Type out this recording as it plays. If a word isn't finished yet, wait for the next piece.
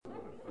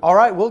All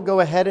right, we'll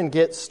go ahead and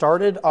get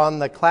started on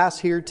the class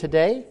here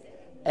today,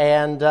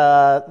 and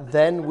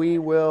then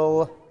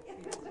we'll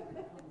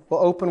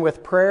open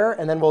with prayer,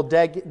 and then we'll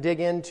dig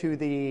into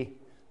the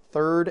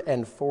 3rd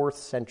and 4th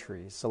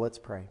centuries. So let's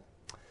pray.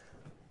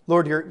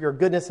 Lord, your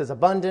goodness is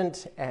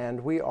abundant,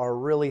 and we are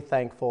really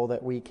thankful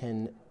that we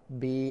can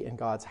be in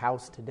God's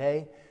house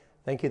today.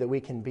 Thank you that we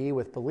can be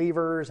with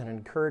believers and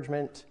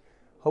encouragement,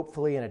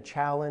 hopefully in a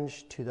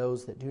challenge to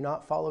those that do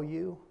not follow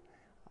you.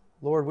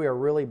 Lord, we are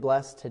really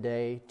blessed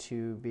today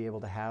to be able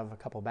to have a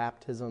couple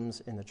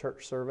baptisms in the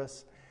church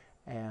service,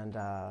 and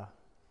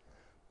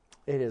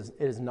it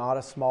is not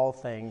a small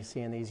thing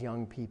seeing these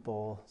young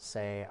people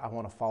say, I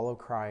want to follow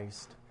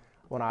Christ,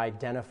 I want to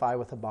identify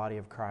with the body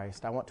of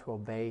Christ, I want to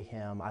obey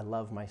Him, I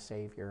love my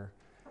Savior,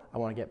 I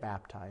want to get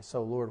baptized.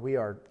 So Lord, we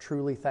are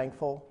truly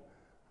thankful.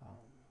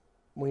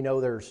 We know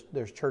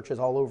there's churches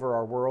all over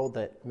our world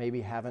that maybe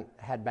haven't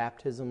had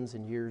baptisms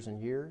in years and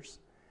years,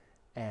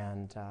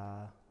 and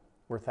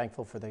we're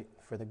thankful for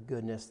the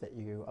goodness that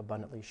you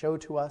abundantly show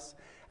to us.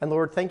 And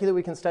Lord, thank you that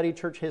we can study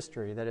church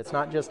history, that it's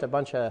not just a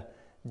bunch of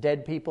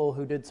dead people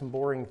who did some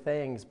boring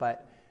things,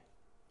 but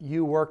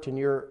you worked in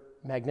your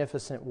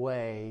magnificent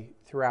way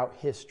throughout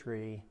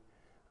history,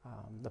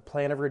 the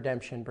plan of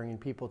redemption, bringing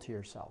people to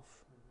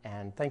yourself.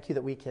 And thank you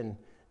that we can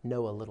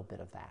know a little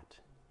bit of that.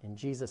 In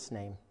Jesus'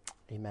 name,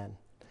 amen.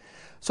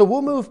 So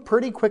we'll move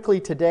pretty quickly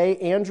today.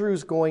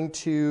 Andrew's going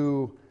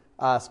to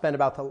spend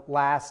about the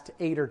last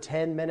 8 or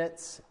 10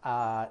 minutes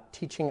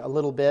teaching a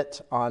little bit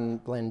on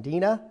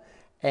Blandina,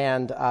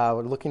 and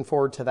we're looking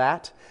forward to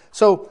that.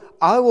 So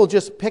I will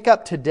just pick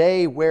up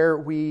today where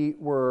we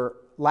were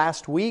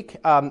last week.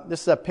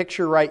 This is a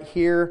picture right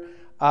here.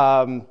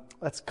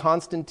 That's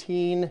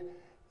Constantine,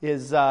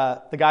 is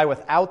the guy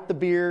without the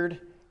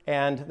beard,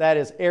 and that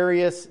is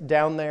Arius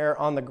down there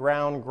on the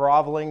ground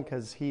groveling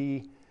because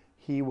he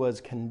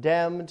was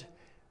condemned.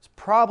 It's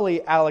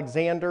probably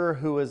Alexander,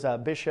 who was a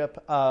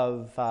bishop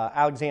of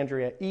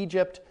Alexandria,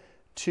 Egypt,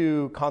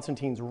 to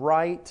Constantine's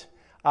right.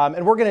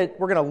 And we're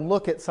gonna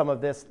look at some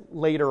of this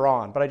later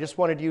on, but I just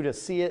wanted you to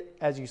see it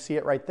as you see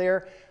it right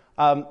there.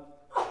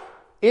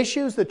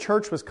 Issues the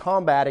church was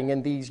combating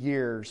in these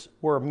years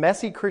were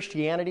messy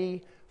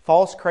Christianity,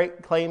 false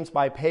claims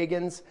by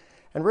pagans,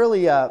 and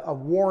really a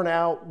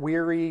worn-out,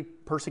 weary,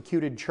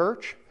 persecuted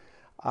church.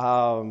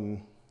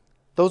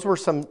 Those were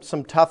some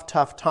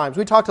tough times.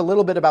 We talked a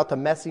little bit about the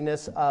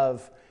messiness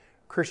of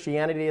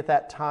Christianity at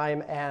that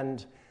time,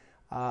 and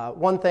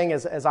one thing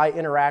is, as I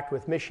interact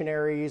with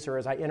missionaries, or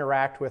as I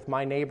interact with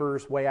my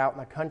neighbors way out in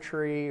the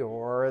country,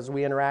 or as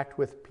we interact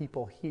with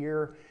people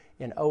here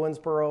in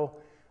Owensboro,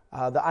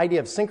 the idea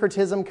of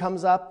syncretism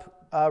comes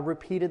up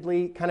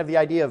repeatedly, kind of the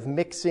idea of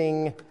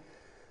mixing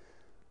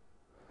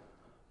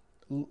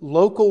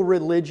local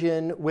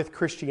religion with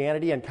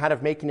Christianity and kind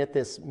of making it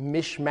this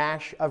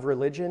mishmash of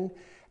religion.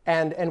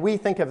 And we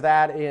think of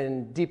that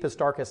in deepest,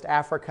 darkest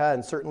Africa,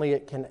 and certainly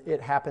it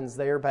happens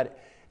there, but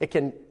it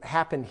can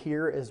happen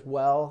here as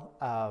well.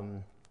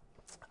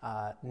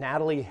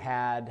 Natalie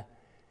had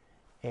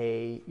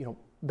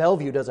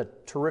Bellevue does a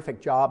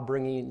terrific job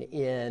bringing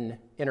in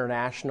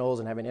internationals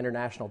and having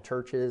international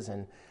churches,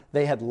 and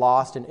they had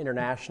lost an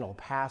international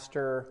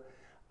pastor.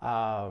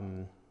 I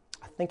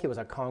think it was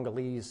a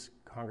Congolese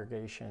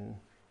congregation,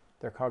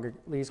 their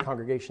Congolese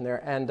congregation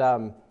there,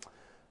 and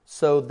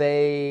so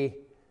the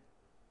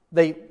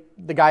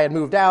guy had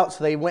moved out,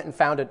 so they went and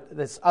found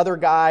this other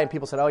guy, and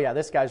people said, oh yeah,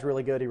 this guy's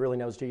really good, he really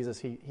knows Jesus,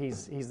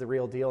 he's the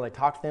real deal. And they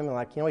talked to him, and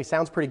like, he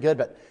sounds pretty good,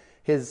 but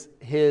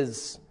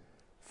his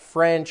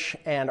French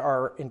and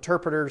our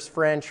interpreter's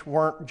French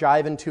weren't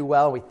jiving too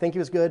well. We think he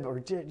was good, but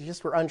we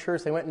just were unsure,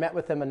 so they went and met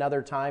with him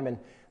another time, and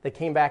they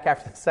came back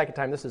after the second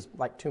time. This is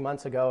like 2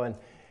 months ago, and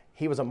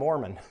he was a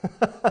Mormon.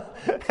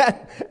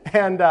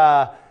 and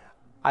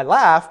I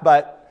laugh,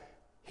 but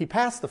he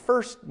passed the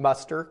first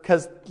muster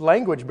because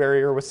language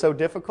barrier was so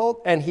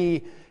difficult, and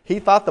he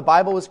thought the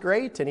Bible was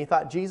great, and he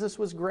thought Jesus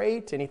was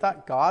great, and he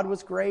thought God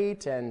was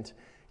great, and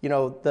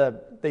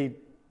the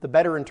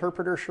better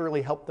interpreter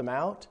surely helped them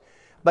out.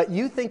 But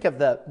you think of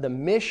the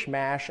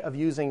mishmash of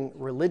using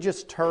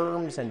religious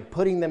terms and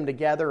putting them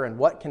together and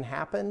what can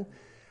happen.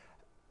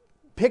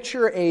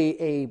 Picture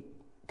a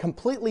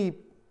completely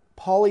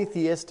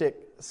polytheistic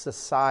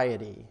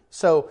society.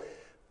 So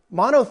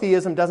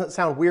monotheism doesn't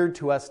sound weird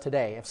to us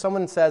today. If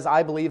someone says,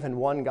 I believe in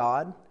one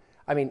God,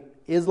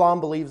 Islam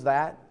believes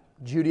that,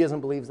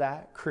 Judaism believes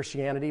that,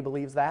 Christianity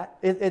believes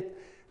that.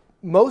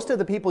 Most of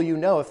the people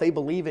if they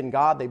believe in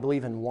God, they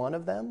believe in one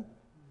of them.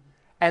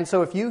 And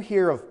so if you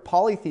hear of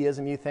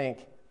polytheism, you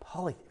think,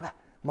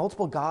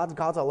 multiple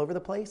gods all over the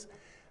place?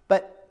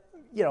 But,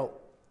 1st,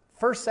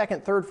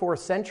 2nd, 3rd, 4th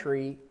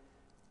century,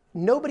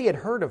 nobody had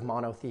heard of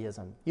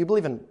monotheism. You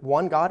believe in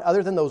one God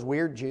other than those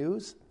weird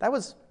Jews? That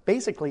was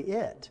basically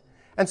it.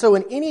 And so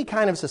in any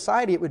kind of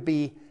society, it would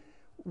be,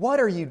 what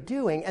are you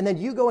doing? And then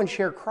you go and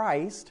share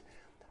Christ.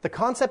 The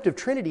concept of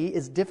Trinity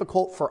is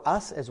difficult for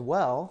us as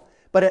well.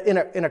 But in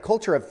a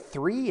culture of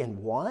 3 and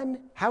 1,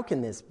 how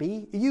can this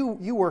be?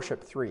 You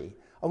worship 3.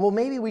 Oh, well,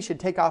 maybe we should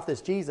take off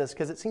this Jesus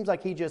because it seems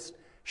like he just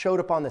showed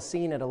up on the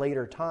scene at a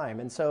later time.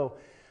 And so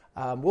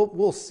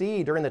we'll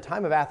see during the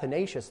time of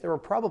Athanasius, there were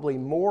probably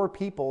more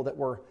people that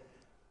were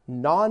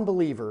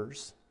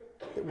non-believers,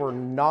 that were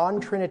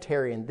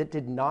non-Trinitarian, that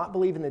did not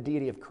believe in the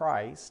deity of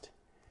Christ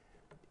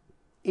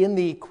in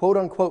the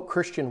quote-unquote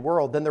Christian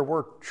world than there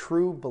were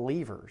true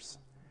believers.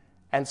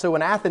 And so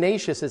when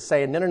Athanasius is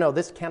saying, no,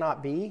 this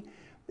cannot be,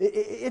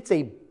 it's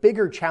a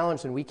bigger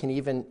challenge than we can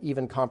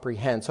even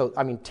comprehend. So,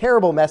 I mean,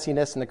 terrible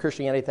messiness in the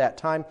Christianity at that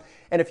time.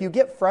 And if you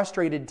get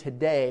frustrated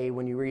today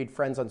when you read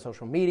friends on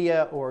social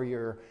media or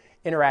you're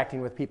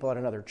interacting with people at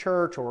another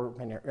church or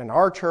in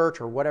our church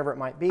or whatever it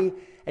might be,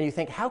 and you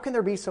think, how can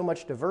there be so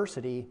much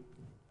diversity?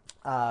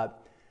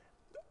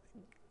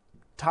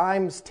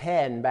 Times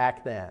 10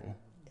 back then.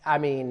 I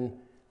mean,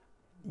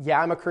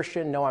 yeah, I'm a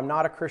Christian. No, I'm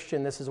not a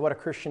Christian. This is what a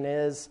Christian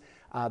is.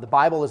 The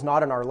Bible is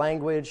not in our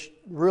language.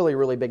 Really,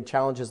 really big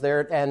challenges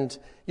there. And,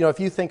 if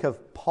you think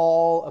of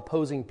Paul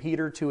opposing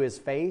Peter to his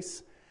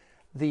face,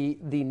 the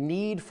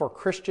need for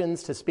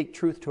Christians to speak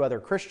truth to other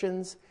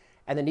Christians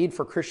and the need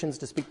for Christians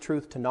to speak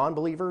truth to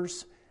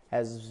non-believers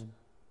has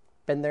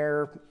been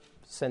there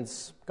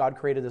since God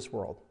created this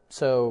world.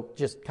 So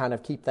just kind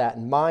of keep that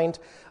in mind.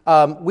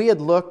 We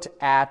had looked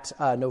at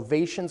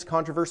Novatian's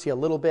controversy a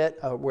little bit,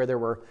 where there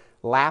were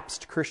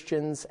lapsed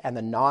Christians and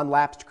the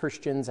non-lapsed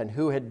Christians and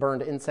who had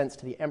burned incense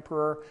to the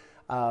emperor.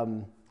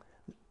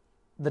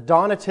 The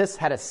Donatists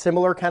had a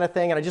similar kind of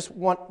thing, and I just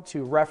want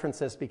to reference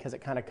this because it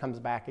kind of comes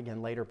back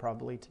again later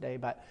probably today,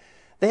 but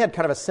they had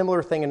kind of a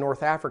similar thing in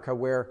North Africa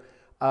where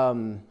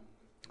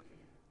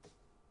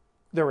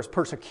there was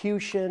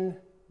persecution.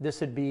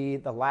 This would be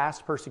the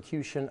last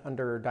persecution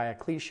under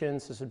Diocletian.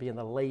 This would be in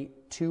the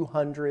late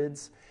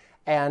 200s.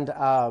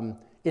 And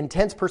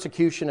intense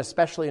persecution,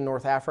 especially in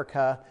North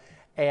Africa.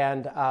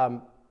 And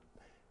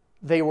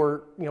they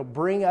were,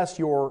 bring us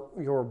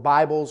your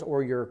Bibles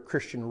or your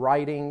Christian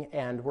writing,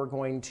 and we're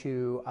going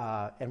to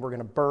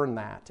burn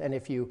that. And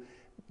if you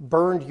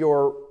burned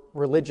your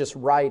religious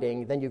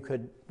writing, then you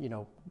could,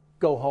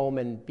 go home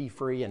and be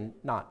free and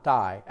not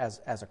die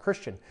as a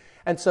Christian.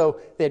 And so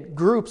they had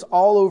groups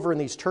all over in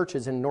these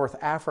churches in North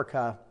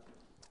Africa,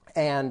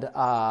 and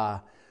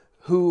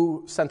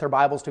who sent their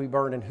Bibles to be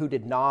burned and who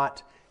did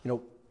not.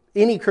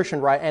 Any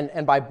Christian writing,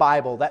 and by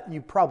Bible, that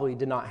you probably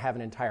did not have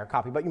an entire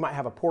copy, but you might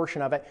have a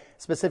portion of it.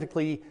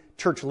 Specifically,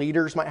 church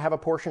leaders might have a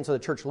portion, so the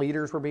church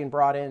leaders were being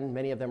brought in.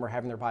 Many of them were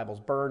having their Bibles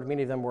burned.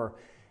 Many of them were,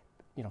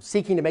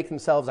 seeking to make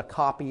themselves a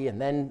copy and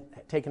then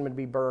taking them to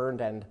be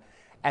burned.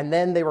 And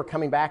then they were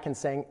coming back and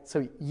saying,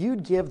 so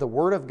you'd give the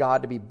Word of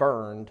God to be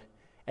burned,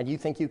 and you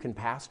think you can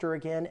pastor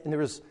again? And there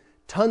was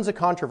tons of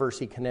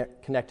controversy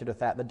connected with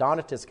that. The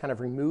Donatists kind of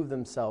removed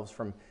themselves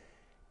from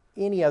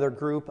any other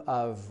group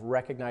of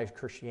recognized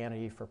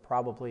Christianity for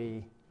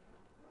probably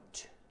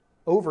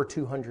over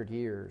 200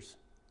 years,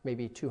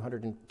 maybe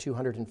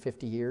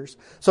 250 years.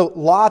 So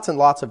lots and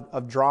lots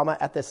of drama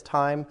at this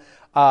time.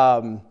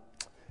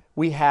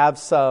 We have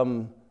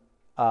some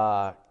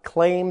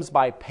claims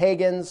by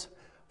pagans.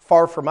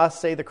 Far from us,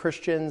 say the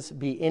Christians,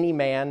 be any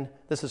man,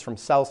 this is from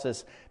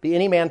Celsus, be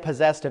any man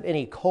possessed of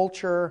any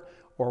culture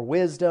or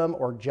wisdom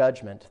or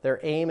judgment. Their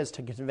aim is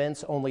to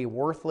convince only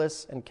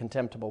worthless and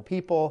contemptible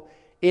people,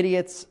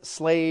 idiots,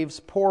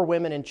 slaves, poor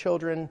women and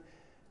children.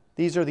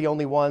 These are the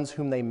only ones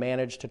whom they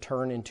manage to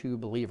turn into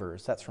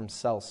believers. That's from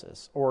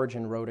Celsus.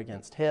 Origen wrote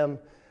against him.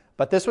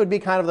 But this would be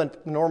kind of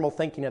the normal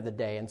thinking of the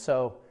day. And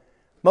so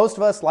most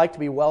of us like to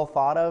be well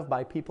thought of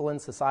by people in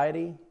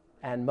society.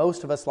 And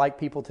most of us like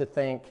people to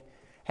think,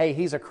 hey,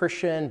 he's a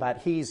Christian, but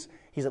he's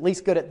at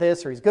least good at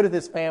this, or he's good at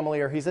this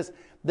family, or he's this.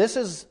 This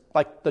is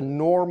like the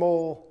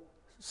normal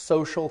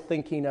social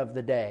thinking of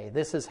the day.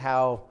 This is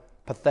how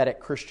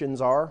pathetic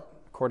Christians are,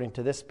 according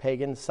to this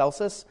pagan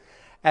Celsus.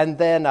 And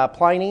then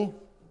Pliny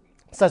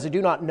says, I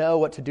do not know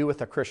what to do with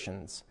the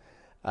Christians.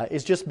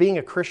 Is just being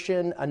a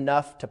Christian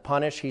enough to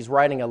punish? He's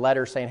writing a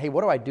letter saying, hey,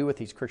 what do I do with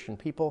these Christian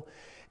people?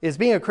 Is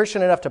being a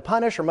Christian enough to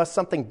punish, or must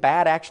something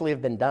bad actually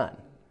have been done?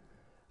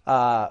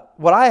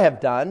 What I have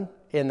done,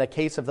 in the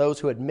case of those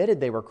who admitted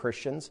they were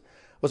Christians,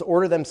 was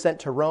order them sent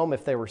to Rome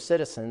if they were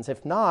citizens.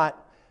 If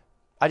not,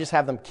 I just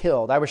have them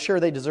killed. I was sure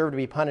they deserved to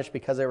be punished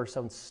because they were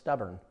so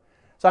stubborn.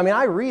 So,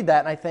 I read that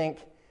and I think,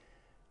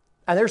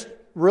 and there's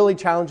really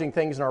challenging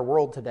things in our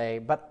world today,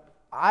 but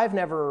I've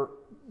never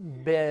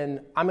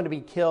been, I'm going to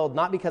be killed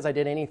not because I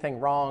did anything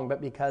wrong,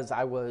 but because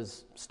I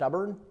was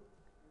stubborn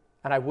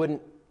and I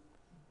wouldn't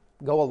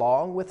go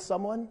along with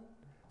someone.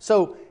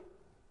 So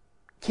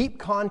keep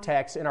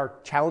context in our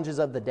challenges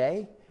of the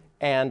day,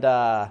 and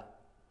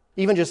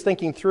even just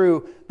thinking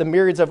through the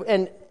myriads of,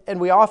 and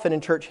we often in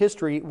church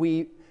history,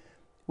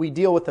 we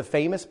deal with the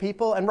famous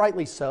people, and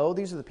rightly so.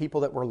 These are the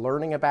people that we're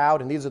learning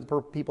about, and these are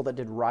the people that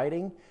did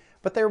writing.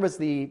 But there was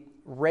the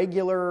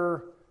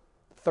regular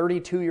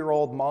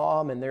 32-year-old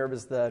mom, and there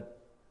was the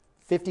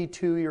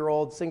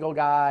 52-year-old single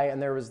guy,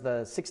 and there was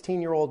the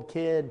 16-year-old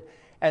kid,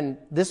 and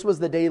this was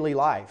the daily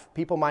life.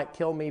 People might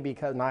kill me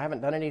because I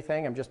haven't done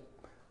anything. I'm just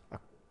a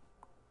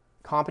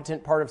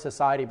competent part of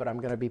society, but I'm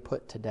going to be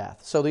put to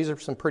death. So these are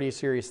some pretty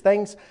serious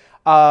things.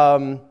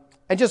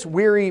 And and just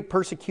weary,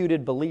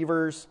 persecuted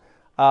believers.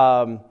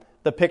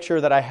 The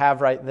picture that I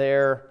have right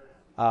there,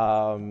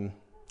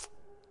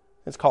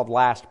 it's called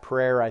Last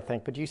Prayer, I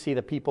think, but you see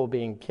the people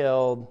being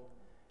killed.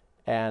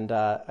 And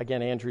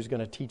again, Andrew's going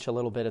to teach a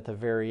little bit at the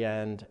very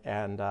end,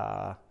 and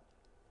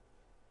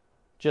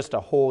just a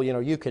whole,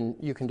 you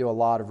can do a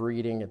lot of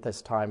reading at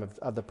this time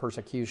of the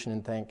persecution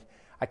and think,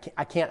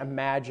 I can't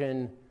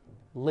imagine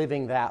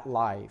living that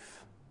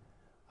life.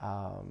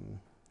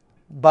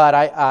 But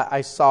I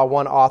saw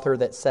one author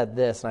that said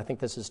this, and I think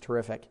this is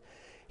terrific.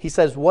 He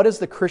says, what is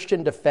the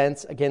Christian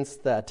defense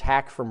against the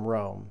attack from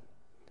Rome?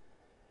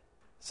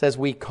 It says,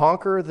 we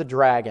conquer the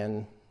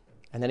dragon,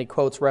 and then he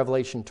quotes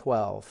Revelation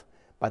 12,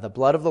 by the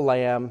blood of the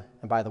Lamb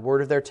and by the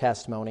word of their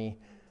testimony,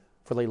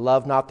 for they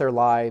love not their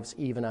lives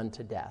even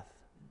unto death.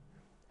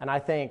 And I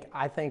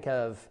think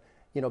of,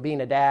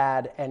 being a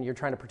dad and you're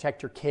trying to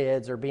protect your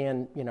kids, or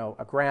being,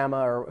 a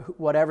grandma, or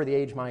whatever the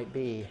age might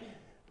be.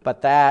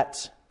 But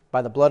that,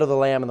 by the blood of the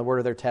Lamb and the word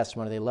of their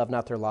testimony, they love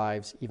not their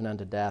lives even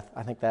unto death.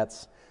 I think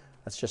that's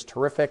just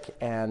terrific,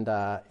 and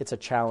it's a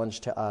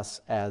challenge to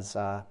us as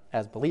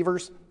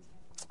believers.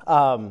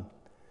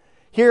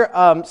 Here,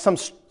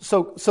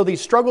 so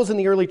these struggles in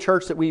the early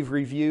church that we've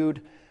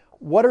reviewed,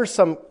 what are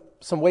some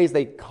ways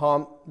they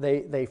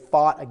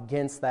fought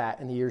against that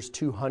in the years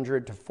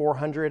 200 to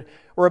 400?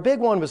 Or a big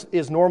one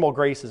is normal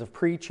graces of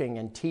preaching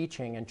and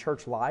teaching and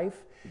church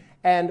life.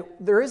 And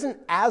there isn't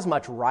as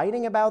much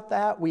writing about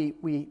that.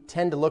 We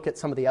tend to look at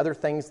some of the other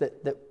things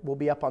that will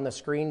be up on the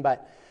screen,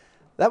 but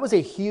that was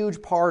a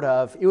huge part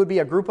of, it would be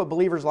a group of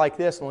believers like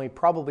this, only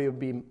probably would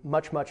be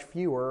much, much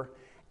fewer.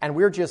 And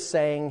we're just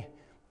saying,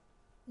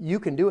 you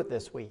can do it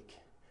this week.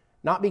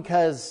 Not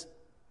because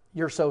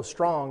you're so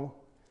strong.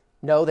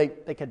 No, they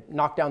could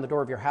knock down the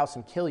door of your house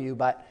and kill you,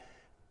 but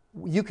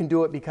you can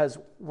do it because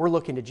we're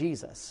looking to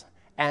Jesus.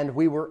 And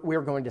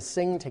we're going to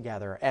sing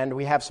together, and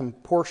we have some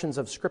portions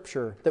of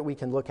Scripture that we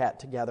can look at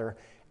together,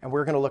 and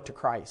we're going to look to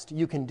Christ.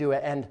 You can do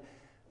it, and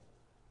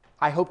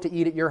I hope to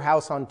eat at your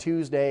house on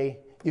Tuesday.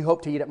 You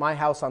hope to eat at my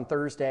house on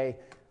Thursday,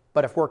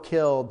 but if we're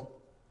killed,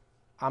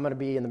 I'm going to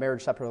be in the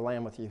marriage supper of the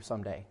Lamb with you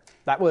someday.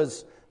 That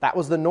was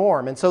the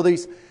norm. And so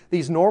these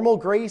normal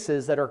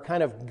graces that are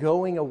kind of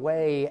going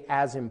away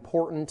as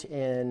important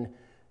in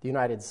the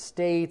United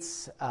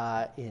States,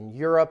 in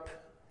Europe,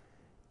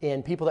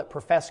 in people that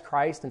profess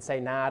Christ and say,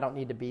 nah, I don't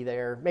need to be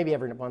there, maybe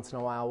every once in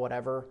a while,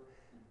 whatever.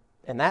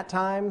 In that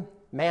time,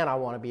 man, I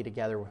want to be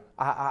together.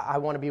 I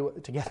want to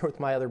be together with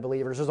my other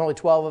believers. There's only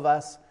 12 of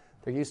us.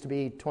 There used to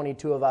be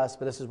 22 of us,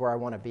 but this is where I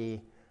want to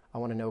be. I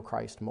want to know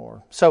Christ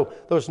more. So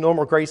those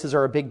normal graces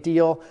are a big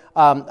deal.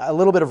 A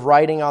little bit of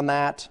writing on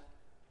that.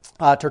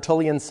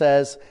 Tertullian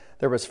says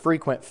there was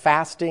frequent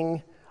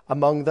fasting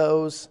among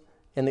those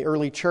in the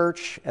early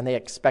church, and they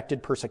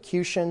expected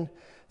persecution.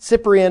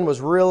 Cyprian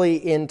was really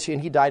into,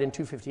 and he died in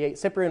 258,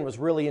 Cyprian was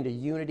really into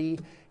unity.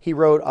 He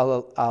wrote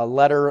a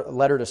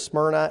letter to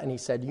Smyrna, and he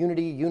said,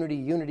 unity, unity,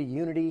 unity,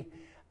 unity.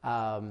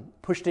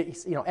 Pushed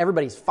it,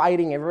 everybody's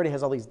fighting, everybody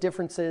has all these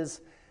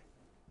differences.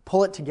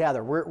 Pull it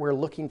together. We're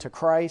looking to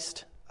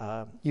Christ.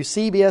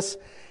 Eusebius,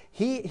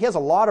 he has a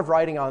lot of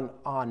writing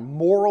on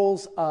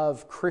morals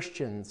of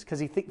Christians because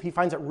he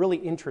finds it really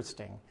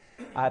interesting.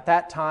 At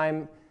that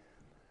time,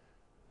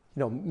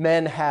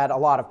 men had a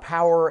lot of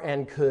power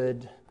and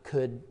could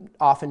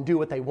often do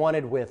what they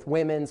wanted with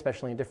women,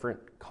 especially in different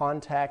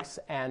contexts.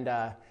 And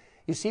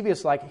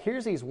Eusebius,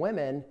 here's these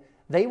women,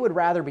 they would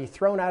rather be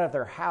thrown out of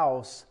their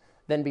house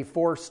than be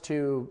forced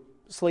to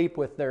sleep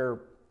with their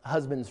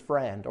husband's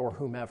friend or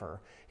whomever.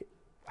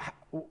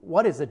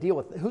 What is the deal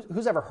with,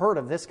 who's ever heard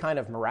of this kind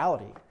of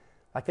morality?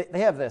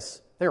 They have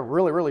this, they're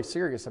really, really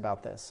serious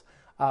about this.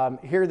 Now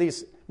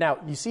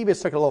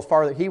Eusebius took it a little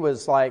farther. He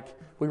was like,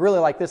 we really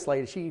like this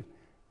lady. She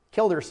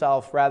killed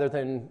herself rather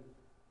than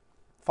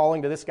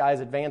falling to this guy's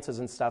advances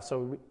and stuff, so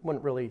we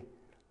wouldn't really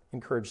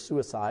encourage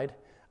suicide.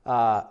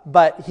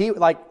 But he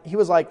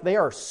was like, they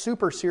are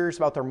super serious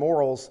about their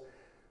morals.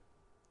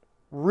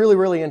 Really,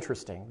 really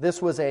interesting.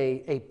 This was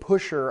a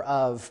pusher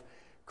of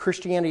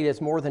Christianity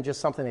is more than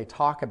just something they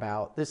talk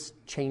about. This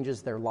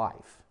changes their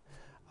life.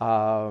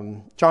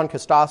 John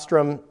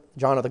Chrysostom,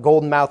 John of the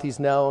Golden Mouth, he's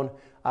known.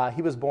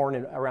 He was born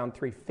in around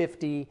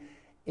 350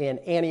 in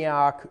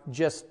Antioch,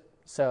 just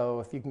so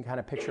if you can kind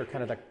of picture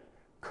kind of the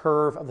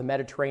curve of the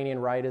Mediterranean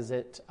right as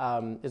it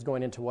is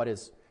going into what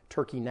is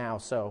Turkey now.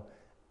 So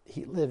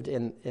he lived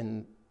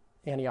in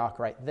Antioch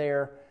right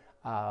there.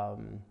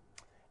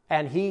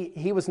 And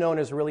he was known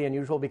as really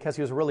unusual because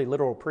he was a really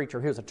literal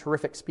preacher. He was a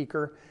terrific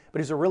speaker, but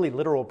he was a really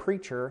literal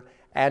preacher.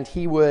 And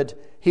he would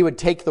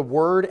take the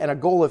word, and a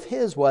goal of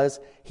his was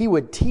he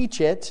would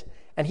teach it,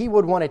 and he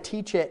would want to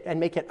teach it and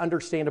make it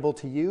understandable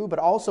to you, but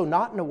also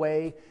not in a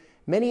way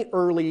many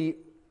early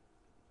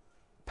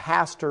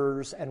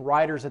pastors and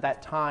writers at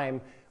that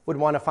time would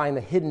want to find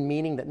the hidden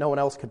meaning that no one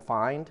else could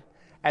find.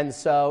 And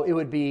so it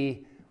would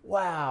be,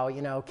 wow,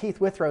 Keith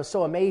Withrow is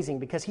so amazing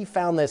because he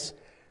found this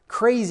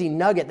crazy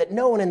nugget that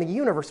no one in the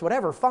universe would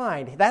ever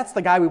find. That's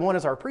the guy we want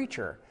as our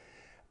preacher.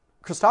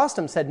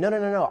 Chrysostom said,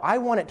 no. I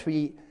want it to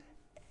be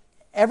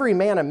every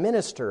man a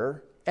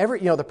minister,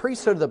 the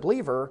priesthood of the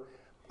believer.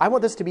 I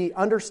want this to be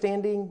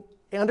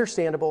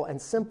understandable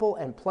and simple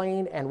and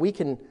plain,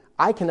 and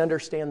I can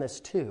understand this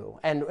too.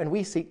 And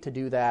we seek to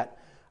do that,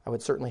 I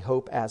would certainly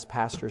hope, as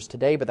pastors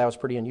today, but that was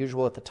pretty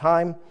unusual at the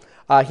time.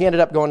 He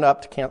ended up going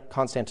up to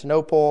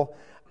Constantinople,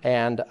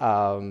 and that's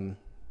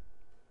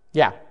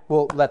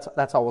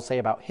all we'll say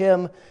about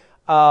him.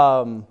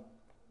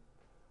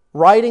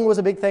 Writing was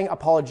a big thing,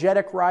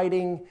 apologetic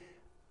writing.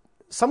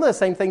 Some of the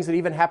same things that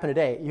even happen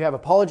today. You have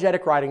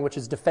apologetic writing, which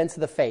is defense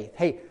of the faith.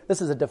 Hey,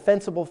 this is a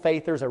defensible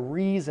faith. There's a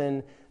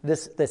reason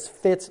this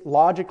fits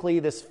logically,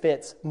 this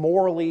fits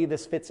morally,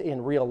 this fits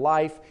in real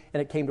life,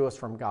 and it came to us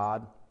from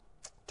God.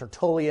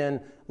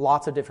 Tertullian,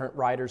 lots of different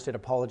writers did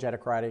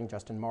apologetic writing,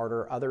 Justin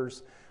Martyr,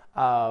 others.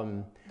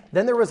 Then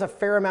there was a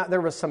fair amount,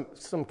 there was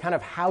some kind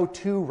of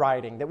how-to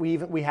writing that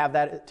we have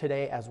that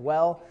today as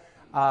well.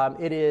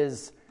 It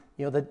is,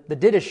 the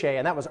Didache,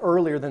 and that was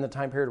earlier than the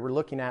time period we're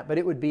looking at, but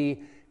it would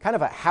be kind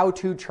of a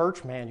how-to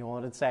church manual,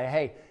 and it'd say,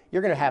 hey,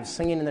 you're going to have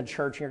singing in the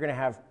church, you're going to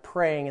have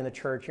praying in the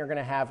church, you're going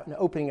to have an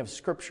opening of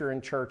Scripture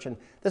in church, and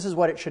this is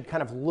what it should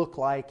kind of look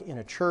like in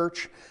a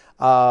church.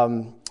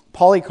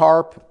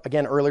 Polycarp,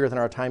 again, earlier than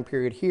our time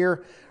period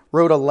here,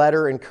 wrote a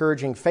letter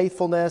encouraging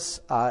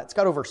faithfulness. It's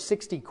got over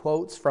 60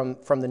 quotes from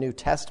the New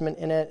Testament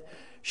in it.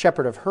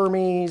 Shepherd of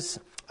Hermes.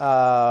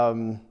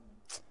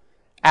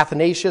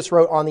 Athanasius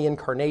wrote on the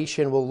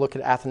Incarnation. We'll look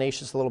at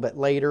Athanasius a little bit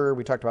later.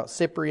 We talked about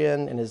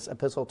Cyprian in his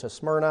epistle to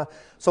Smyrna.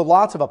 So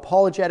lots of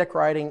apologetic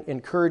writing,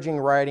 encouraging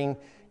writing,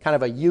 kind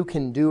of a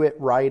you-can-do-it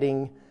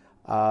writing.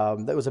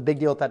 That was a big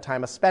deal at that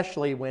time,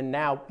 especially when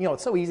now,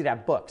 it's so easy to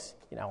have books.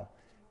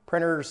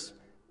 Printers,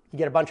 you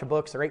get a bunch of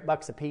books, they're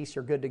 $8 a piece,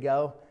 you're good to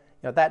go.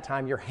 At that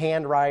time, you're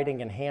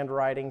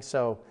handwriting.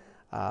 So,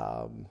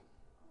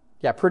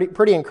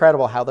 pretty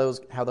incredible how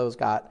those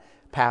got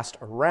passed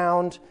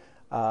around.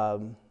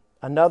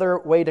 Another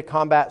way to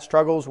combat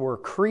struggles were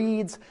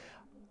creeds.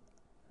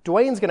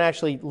 Dwayne's going to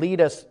actually lead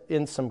us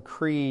in some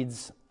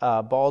creeds,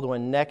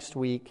 Baldwin, next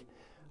week.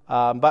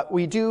 But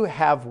we do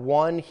have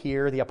one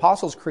here. The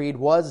Apostles' Creed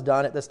was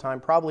done at this time,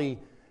 probably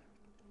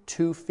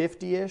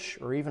 250-ish,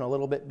 or even a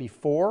little bit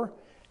before.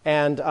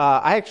 And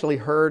I actually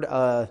heard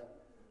a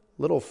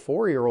little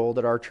 4-year-old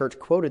at our church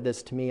quoted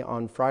this to me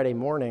on Friday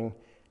morning,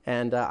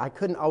 and I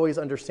couldn't always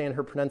understand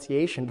her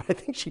pronunciation, but I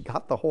think she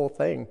got the whole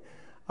thing.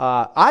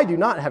 I do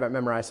not have it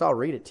memorized, so I'll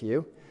read it to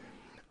you.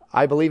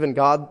 I believe in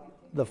God,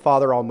 the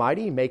Father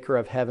Almighty, maker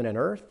of heaven and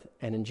earth,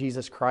 and in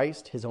Jesus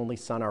Christ, his only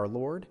Son, our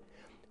Lord,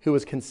 who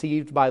was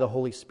conceived by the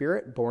Holy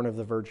Spirit, born of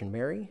the Virgin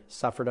Mary,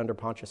 suffered under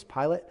Pontius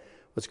Pilate,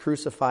 was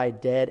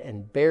crucified, dead,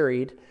 and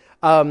buried,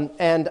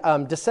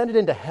 and descended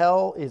into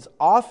hell is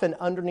often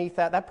underneath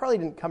that. That probably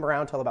didn't come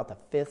around until about the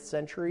 5th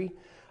century,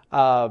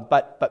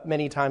 but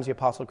many times the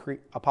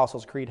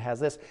Apostles' Creed has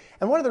this.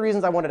 And one of the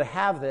reasons I wanted to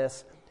have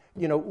this,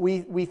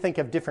 we think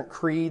of different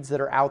creeds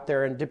that are out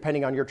there, and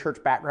depending on your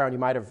church background, you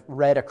might have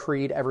read a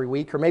creed every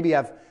week, or maybe you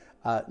have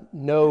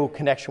no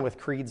connection with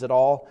creeds at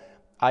all.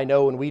 I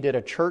know when we did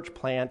a church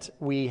plant,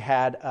 we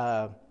had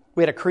a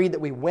creed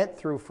that we went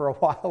through for a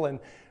while, and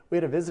we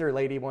had a visitor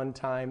lady one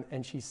time,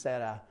 and she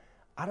said,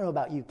 I don't know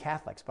about you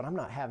Catholics, but I'm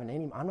not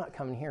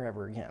coming here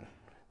ever again,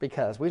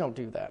 because we don't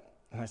do that.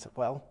 And I said,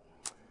 well,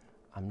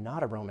 I'm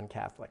not a Roman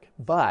Catholic,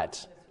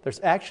 but there's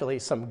actually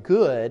some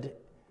good.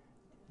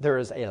 There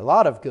is a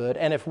lot of good,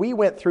 and if we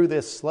went through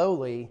this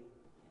slowly,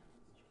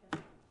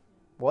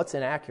 what's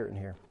inaccurate in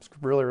here? It's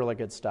really, really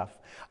good stuff.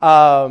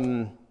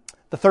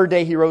 The third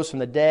day he rose from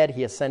the dead,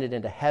 he ascended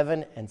into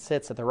heaven and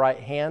sits at the right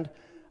hand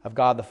of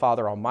God the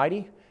Father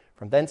Almighty.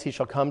 From thence he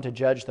shall come to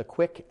judge the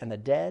quick and the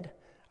dead.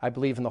 I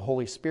believe in the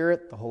Holy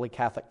Spirit, the Holy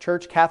Catholic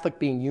Church, Catholic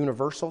being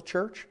universal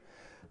church,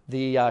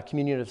 the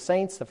communion of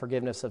saints, the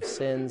forgiveness of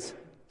sins,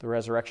 the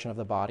resurrection of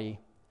the body,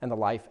 and the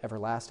life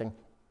everlasting.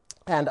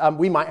 And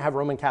we might have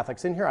Roman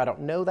Catholics in here, I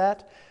don't know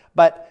that.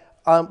 But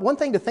one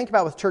thing to think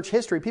about with church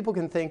history, people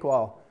can think,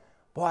 well,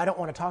 boy, I don't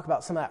want to talk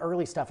about some of that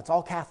early stuff. It's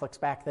all Catholics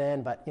back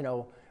then, but,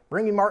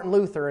 bring me Martin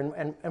Luther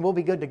and we'll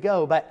be good to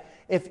go. But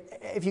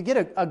if you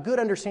get a good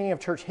understanding of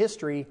church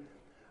history,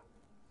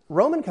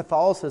 Roman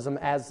Catholicism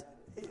as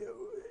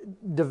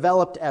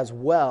developed as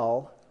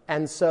well.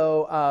 And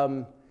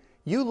so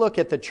you look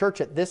at the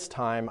church at this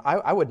time,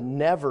 I would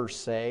never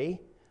say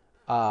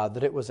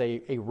that it was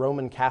a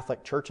Roman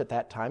Catholic church at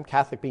that time.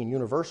 Catholic being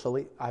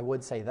universally, I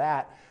would say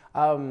that.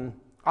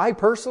 I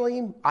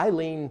personally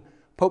lean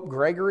Pope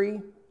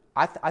Gregory.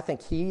 I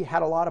think he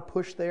had a lot of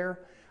push there.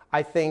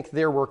 I think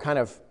there were kind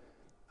of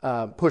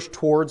push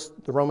towards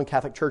the Roman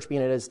Catholic Church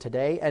being it is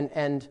today.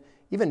 And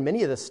even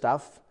many of this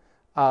stuff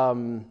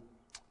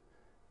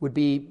would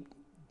be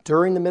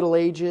during the Middle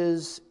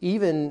Ages,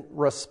 even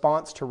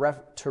response to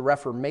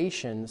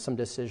Reformation, some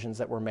decisions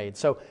that were made.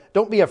 So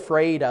don't be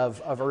afraid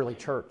of early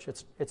church.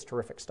 It's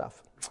terrific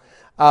stuff.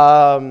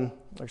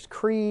 There's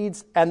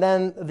creeds. And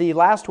then the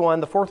last one,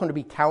 the fourth one, to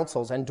be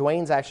councils. And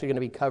Dwayne's actually going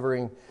to be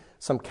covering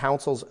some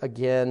councils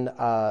again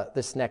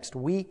this next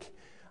week.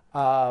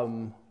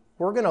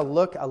 We're going to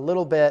look a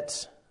little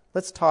bit,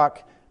 let's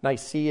talk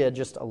Nicaea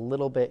just a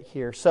little bit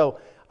here. So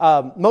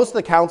most of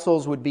the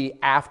councils would be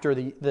after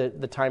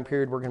the time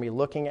period we're going to be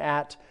looking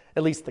at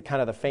least the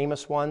kind of the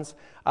famous ones.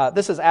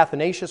 This is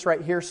Athanasius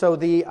right here. So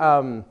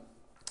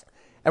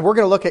and we're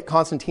going to look at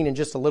Constantine in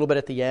just a little bit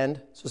at the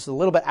end. So it's a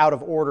little bit out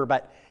of order,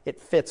 but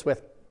it fits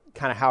with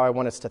kind of how I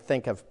want us to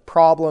think of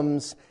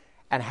problems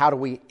and how do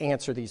we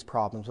answer these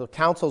problems. So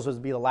councils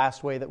would be the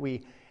last way that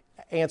we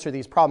answer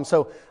these problems.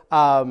 So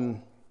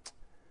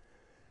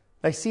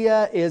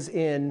Nicaea is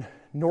in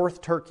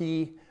North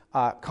Turkey.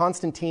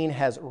 Constantine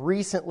has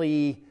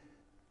recently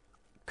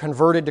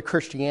converted to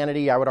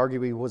Christianity. I would argue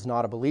he was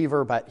not a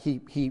believer, but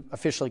he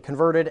officially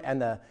converted,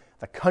 and the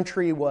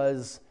country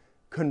was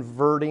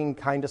converting,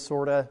 kind of,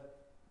 sort of.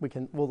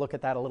 We'll look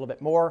at that a little bit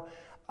more.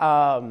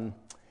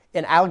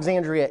 In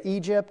Alexandria,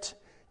 Egypt,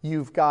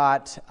 you've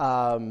got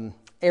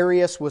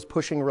Arius was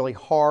pushing really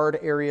hard.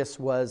 Arius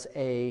was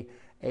a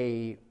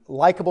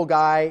likable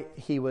guy.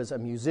 He was a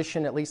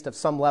musician, at least of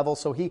some level.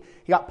 So he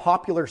got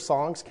popular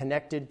songs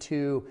connected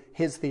to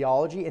his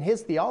theology. And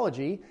his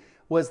theology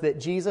was that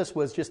Jesus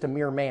was just a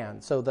mere man.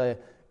 So the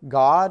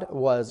God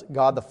was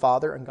God the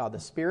Father and God the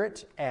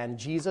Spirit. And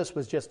Jesus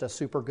was just a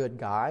super good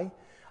guy.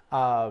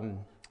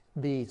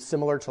 Be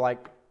similar to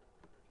like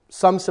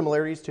some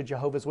similarities to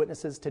Jehovah's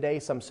Witnesses today,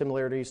 some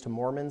similarities to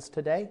Mormons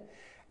today.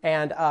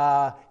 And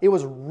it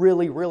was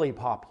really, really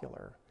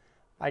popular.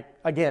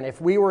 Again,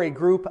 if we were a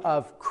group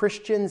of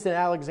Christians in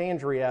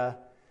Alexandria,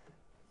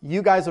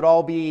 you guys would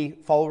all be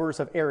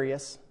followers of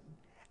Arius,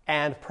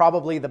 and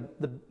probably the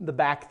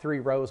back three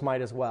rows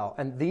might as well.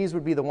 And these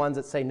would be the ones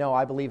that say, no,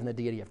 I believe in the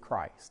deity of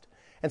Christ.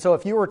 And so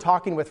if you were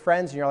talking with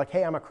friends and you're like,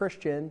 hey, I'm a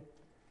Christian,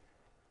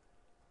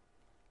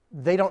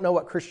 they don't know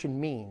what Christian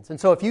means. And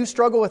so if you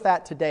struggle with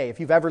that today, if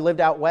you've ever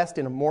lived out west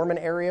in a Mormon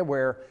area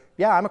where,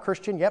 yeah, I'm a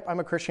Christian, yep, I'm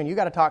a Christian, you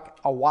got to talk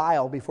a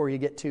while before you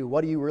get to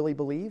what do you really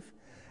believe?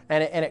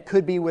 And it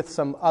could be with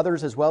some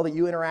others as well that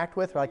you interact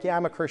with. Like, yeah,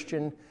 I'm a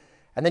Christian.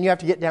 And then you have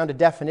to get down to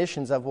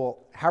definitions of,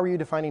 well, how are you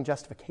defining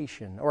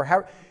justification? Or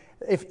how,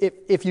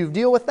 if you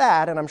deal with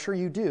that, and I'm sure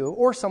you do,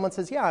 or someone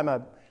says, yeah, I'm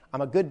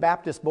a good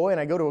Baptist boy and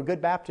I go to a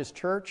good Baptist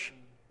church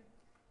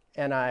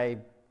and I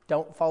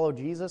don't follow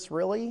Jesus,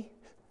 really?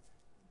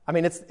 I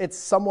mean, it's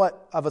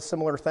somewhat of a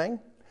similar thing.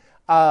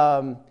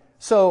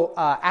 So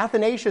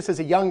Athanasius is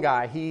a young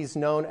guy. He's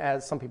known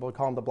as, some people would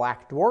call him the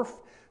Black Dwarf.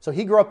 So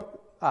he grew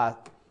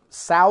up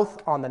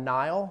south on the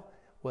Nile,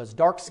 was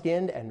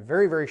dark-skinned and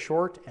very, very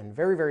short and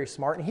very, very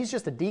smart. And he's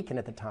just a deacon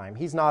at the time.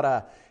 He's not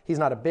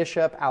a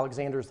bishop.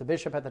 Alexander's the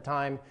bishop at the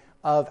time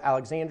of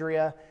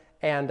Alexandria.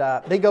 And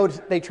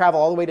they travel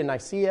all the way to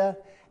Nicaea,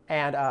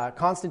 and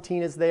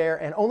Constantine is there.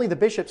 And only the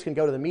bishops can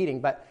go to the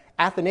meeting. But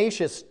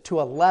Athanasius, to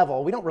a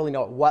level, we don't really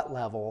know at what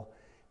level,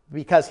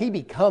 because he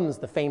becomes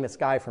the famous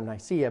guy from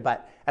Nicaea.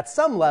 But at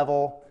some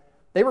level,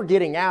 they were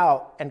getting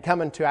out and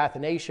coming to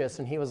Athanasius,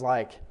 and he was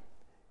like,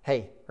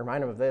 hey,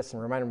 remind him of this,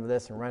 and remind him of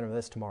this, and remind him of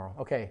this tomorrow.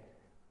 Okay,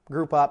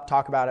 group up,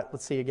 talk about it,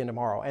 let's see you again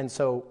tomorrow. And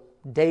so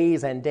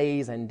days and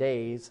days and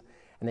days,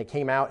 and they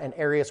came out, and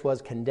Arius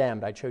was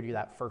condemned. I showed you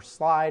that first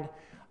slide.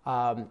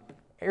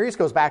 Arius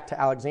goes back to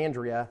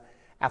Alexandria.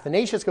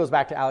 Athanasius goes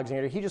back to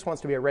Alexandria. He just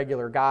wants to be a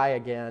regular guy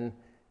again.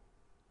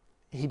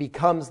 He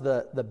becomes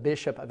the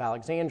bishop of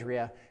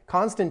Alexandria.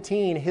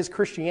 Constantine, his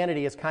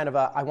Christianity is kind of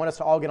I want us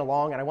to all get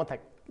along, and I want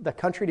the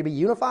country to be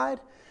unified.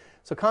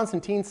 So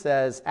Constantine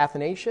says,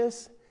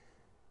 Athanasius,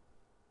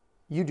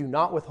 you do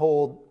not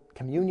withhold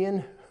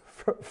communion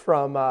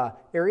from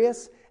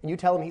Arius, and you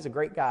tell him he's a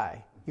great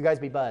guy. You guys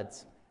be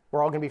buds.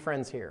 We're all going to be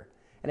friends here.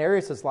 And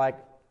Arius is like,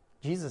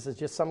 Jesus is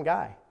just some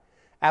guy.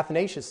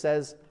 Athanasius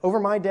says, over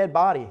my dead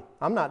body,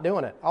 I'm not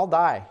doing it. I'll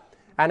die.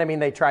 And I mean,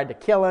 they tried to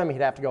kill him.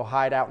 He'd have to go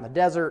hide out in the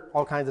desert,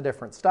 all kinds of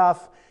different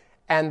stuff.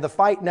 And the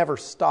fight never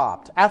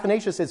stopped.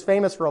 Athanasius is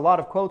famous for a lot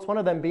of quotes, one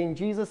of them being,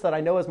 Jesus that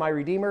I know as my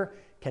Redeemer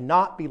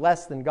cannot be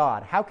less than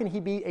God. How can he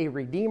be a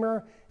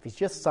Redeemer if he's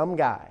just some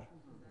guy?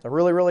 It's a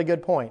really, really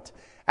good point.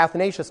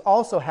 Athanasius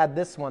also had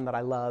this one that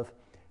I love.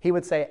 He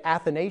would say,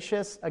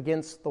 Athanasius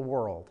against the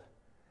world.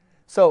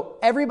 So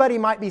everybody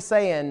might be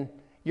saying,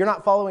 you're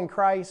not following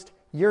Christ,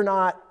 you're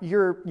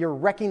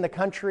wrecking the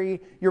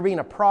country, you're being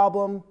a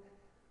problem.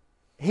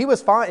 He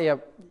was fine.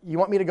 You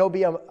want me to go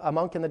be a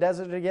monk in the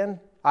desert again?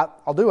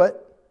 I'll do it,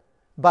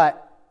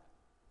 but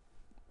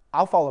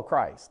I'll follow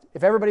Christ.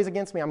 If everybody's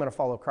against me, I'm going to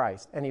follow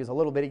Christ. And he was a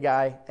little bitty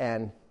guy,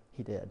 and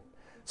he did.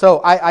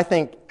 So I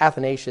think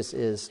Athanasius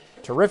is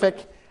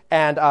terrific,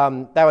 and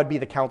that would be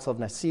the Council of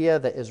Nicaea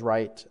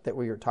that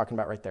we were talking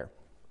about right there.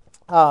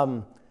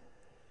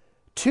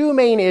 Two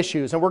main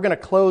issues, and we're going to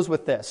close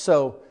with this.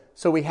 So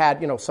we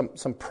had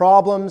some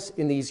problems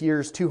in these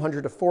years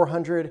 200 to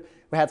 400.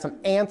 We had some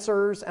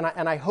answers, and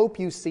I hope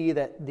you see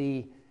that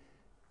the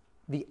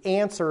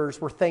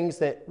answers were things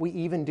that we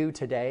even do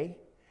today.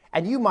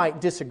 And you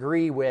might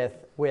disagree with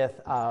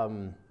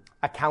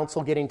a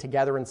council getting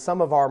together, and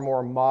some of our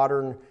more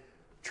modern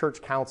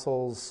church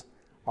councils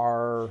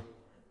are,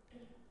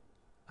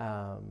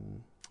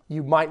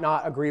 you might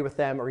not agree with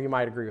them, or you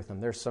might agree with them.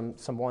 There's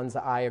some ones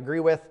that I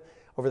agree with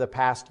over the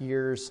past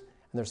years.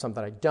 and there's some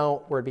that I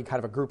don't, where it'd be kind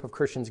of a group of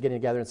Christians getting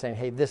together and saying,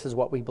 hey, this is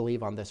what we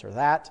believe on this or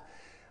that.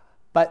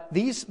 But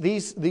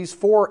these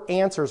four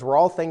answers were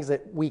all things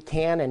that we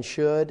can and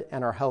should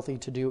and are healthy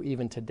to do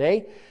even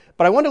today.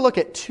 But I want to look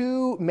at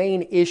two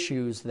main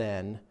issues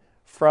then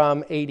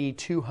from AD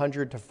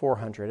 200 to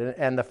 400.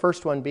 And the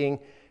first one being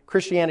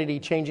Christianity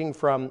changing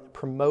from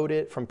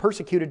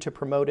persecuted to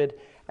promoted,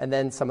 and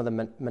then some of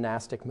the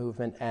monastic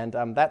movement.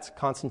 And that's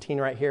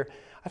Constantine right here.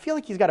 I feel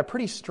like he's got a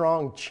pretty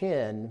strong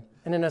chin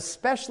and an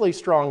especially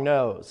strong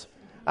nose.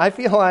 I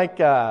feel like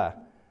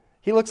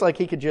he looks like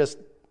he could just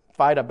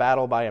fight a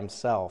battle by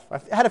himself.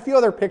 I've had a few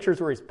other pictures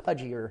where he's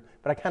pudgier,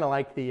 but I kind of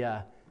like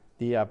the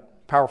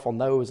powerful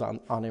nose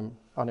on him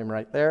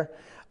right there.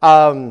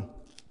 So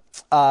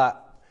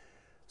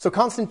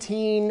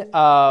Constantine,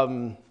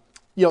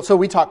 so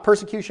we talk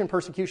persecution.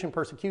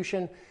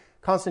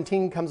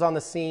 Constantine comes on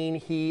the scene.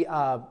 He is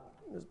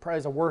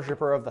probably a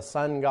worshiper of the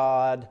sun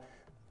god,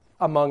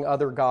 among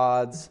other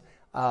gods.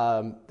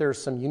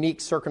 There's some unique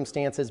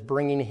circumstances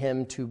bringing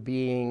him to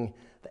being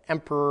the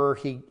emperor.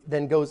 He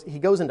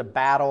goes into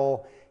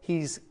battle.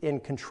 He's in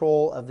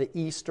control of the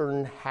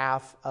eastern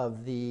half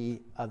of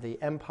the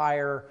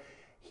empire.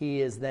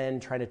 He is then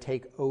trying to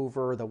take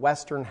over the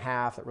western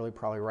half that really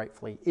probably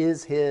rightfully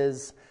is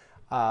his.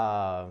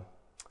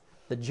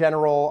 The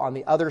general on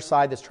the other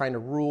side that's trying to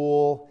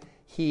rule,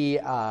 he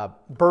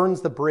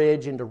burns the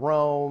bridge into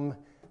Rome.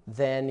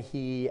 Then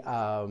he,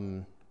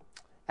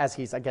 as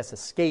he's, I guess,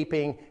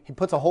 escaping, he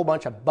puts a whole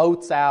bunch of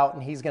boats out,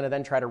 and he's going to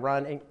then try to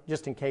run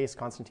just in case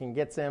Constantine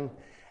gets him.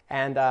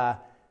 And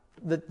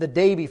the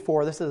day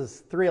before, this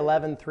is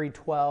 311,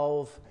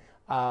 312,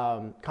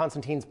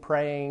 Constantine's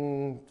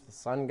praying to the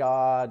sun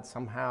god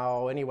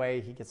somehow.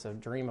 Anyway, he gets a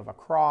dream of a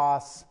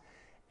cross,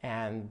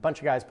 and a bunch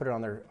of guys put it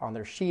on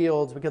their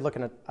shields. We could look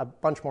in a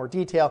bunch more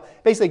detail.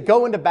 Basically,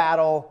 go into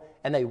battle,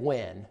 and they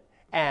win.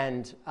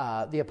 And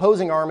the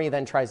opposing army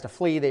then tries to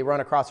flee. They run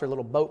across their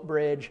little boat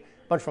bridge.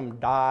 A bunch of them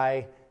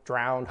die,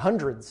 drowned.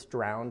 Hundreds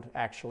drowned,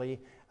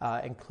 actually,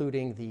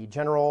 including the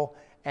general.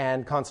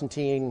 And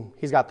Constantine,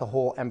 he's got the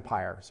whole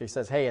empire. So he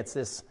says, hey, it's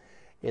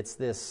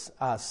this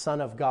son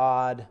of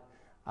God.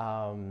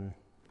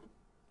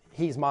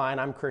 He's mine.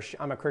 I'm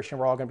a Christian.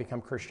 We're all going to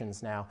become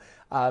Christians now.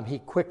 He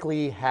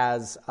quickly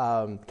has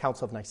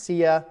Council of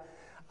Nicaea.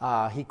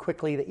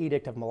 The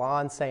Edict of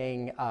Milan,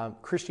 saying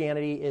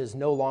Christianity is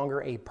no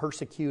longer a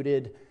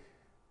persecuted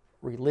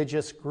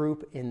religious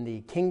group in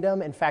the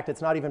kingdom. In fact,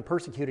 it's not even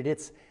persecuted.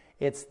 It's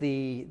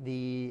the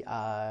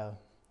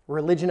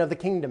religion of the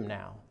kingdom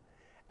now.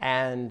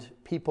 And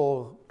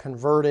people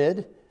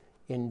converted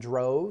in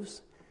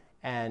droves,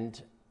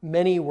 and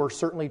many were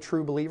certainly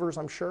true believers,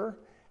 I'm sure.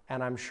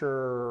 And I'm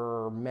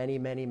sure many,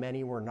 many,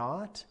 many were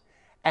not.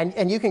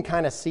 And you can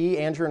kind of see,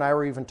 Andrew and I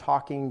were even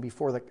talking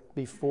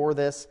before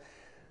this,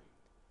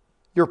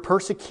 you're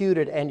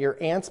persecuted and your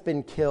aunt's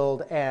been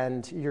killed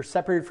and you're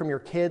separated from your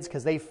kids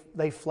because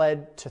they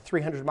fled to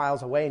 300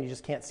 miles away and you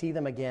just can't see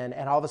them again.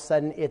 And all of a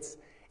sudden it's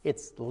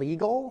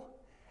legal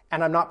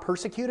and I'm not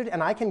persecuted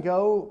and I can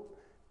go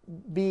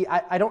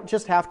I don't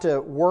just have to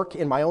work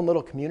in my own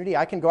little community.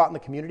 I can go out in the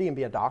community and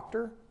be a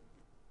doctor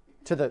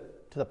to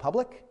the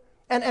public.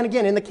 And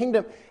again, in the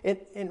kingdom,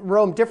 in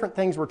Rome, different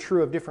things were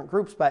true of different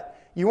groups, but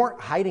you weren't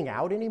hiding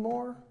out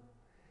anymore.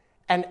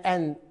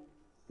 And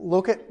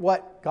look at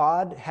what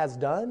God has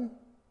done.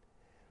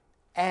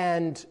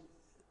 And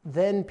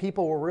then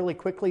people were really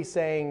quickly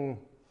saying,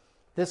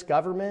 this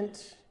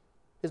government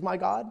is my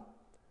God.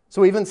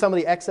 So even some of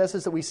the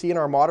excesses that we see in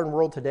our modern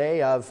world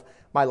today of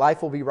my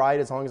life will be right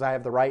as long as I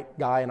have the right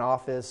guy in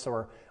office,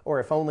 or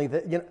if only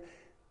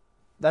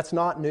that's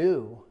not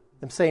new.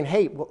 I'm saying,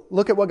 hey, well,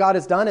 look at what God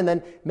has done, and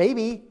then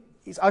maybe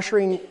he's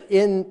ushering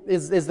in,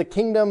 is the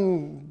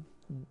kingdom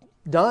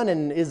done,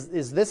 and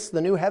is this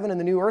the new heaven and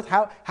the new earth?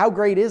 How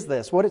great is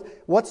this?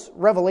 What's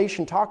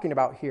Revelation talking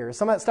about here? Is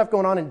some of that stuff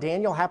going on in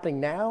Daniel happening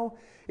now?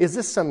 Is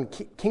this some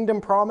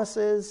kingdom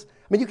promises?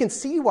 I mean, you can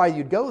see why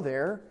you'd go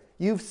there.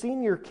 You've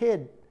seen your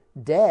kid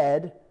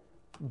dead,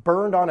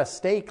 burned on a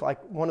stake like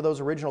one of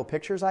those original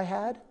pictures I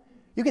had.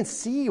 You can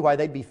see why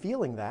they'd be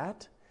feeling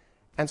that.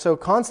 And so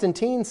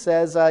Constantine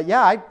says,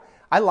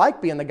 I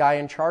like being the guy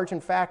in charge.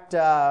 In fact,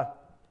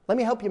 let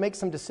me help you make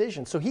some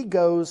decisions. So he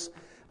goes,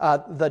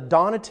 the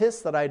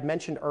Donatists that I had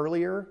mentioned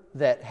earlier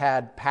that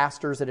had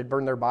pastors that had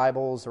burned their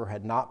Bibles or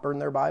had not burned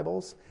their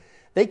Bibles,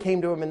 they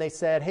came to him and they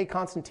said, hey,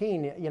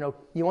 Constantine,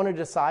 you want to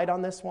decide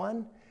on this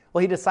one?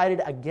 Well, he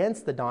decided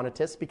against the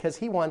Donatists because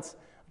he wants,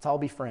 let's all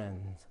be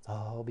friends. Let's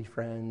all be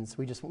friends.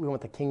 We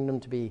want the kingdom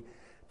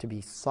to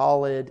be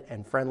solid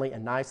and friendly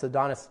and nice. So the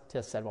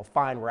Donatists said, well,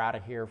 fine, we're out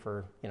of here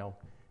for,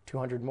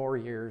 200 more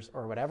years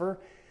or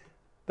whatever.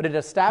 But it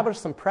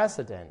established some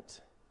precedent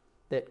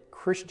that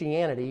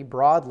Christianity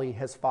broadly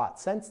has fought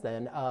since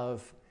then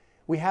of,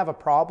 we have a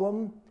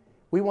problem,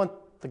 we want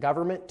the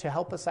government to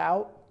help us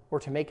out or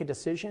to make a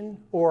decision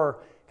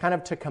or kind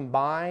of to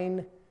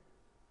combine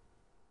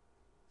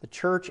the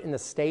church and the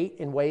state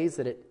in ways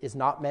that it is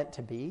not meant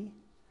to be.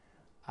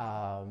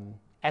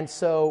 And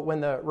so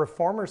when the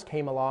reformers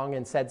came along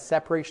and said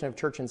separation of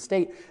church and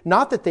state,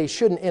 not that they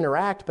shouldn't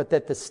interact, but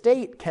that the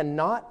state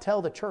cannot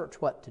tell the church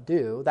what to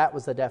do. That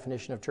was the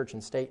definition of church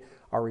and state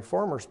our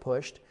reformers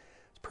pushed.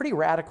 It's pretty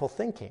radical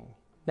thinking.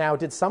 Now,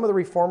 did some of the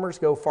reformers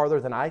go farther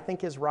than I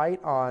think is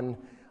right on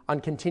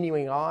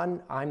continuing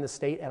on, I'm the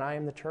state and I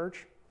am the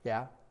church?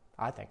 Yeah,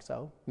 I think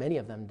so. Many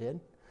of them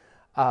did.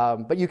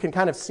 But you can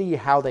kind of see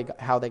how they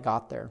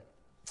got there.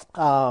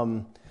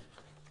 I'm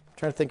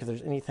trying to think if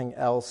there's anything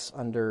else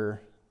under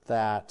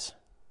that.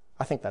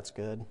 I think that's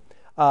good.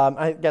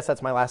 I guess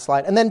that's my last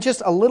slide. And then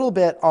just a little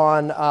bit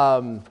on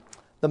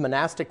the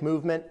monastic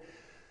movement.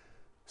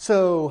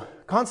 So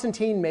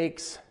Constantine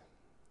makes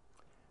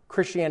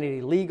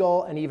Christianity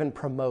legal and even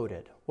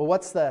promoted. Well,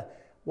 what's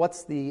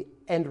the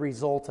end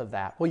result of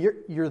that? Well,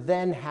 you're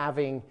then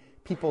having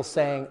people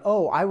saying,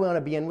 oh, I want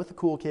to be in with the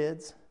cool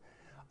kids.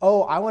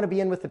 Oh, I want to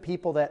be in with the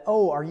people that,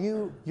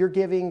 you're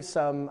giving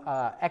some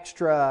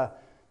extra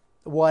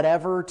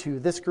whatever to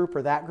this group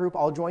or that group,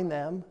 I'll join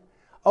them.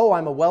 Oh,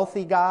 I'm a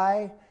wealthy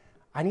guy.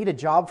 I need a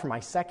job for my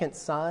second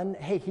son.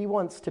 Hey, he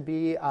wants to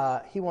be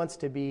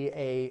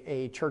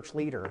a church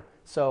leader.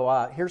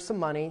 So here's some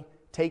money.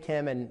 Take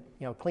him and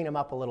clean him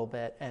up a little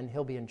bit, and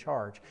he'll be in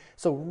charge.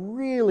 So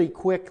really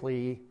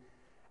quickly,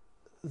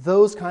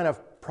 those kind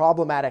of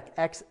problematic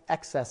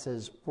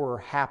excesses were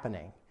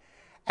happening.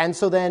 And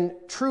so then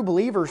true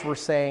believers were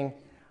saying,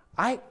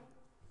 I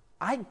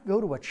go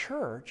to a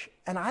church,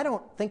 and I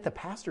don't think the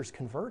pastor's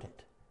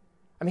converted.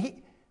 I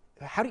mean,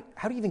 how do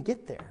you even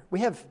get there? We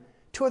have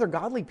two other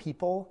godly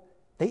people.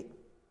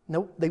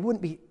 Nobody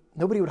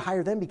would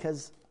hire them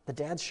because the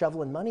dad's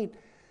shoveling money.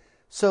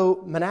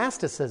 So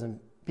monasticism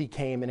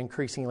became an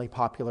increasingly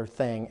popular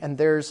thing. And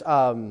there's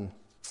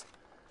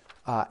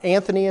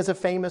Anthony is a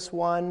famous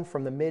one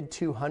from the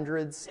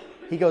mid-200s.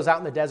 He goes out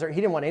in the desert.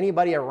 He didn't want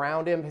anybody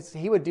around him.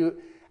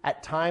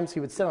 At times,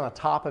 he would sit on the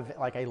top of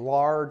like a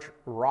large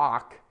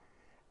rock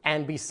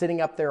and be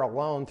sitting up there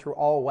alone through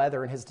all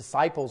weather, and his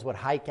disciples would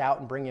hike out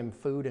and bring him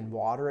food and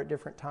water at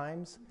different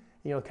times.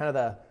 Kind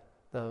of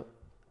the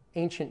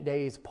ancient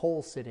days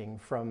pole sitting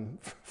from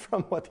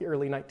what the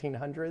early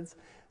 1900s,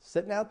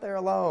 sitting out there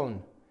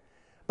alone.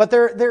 But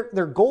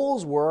their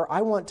goals were,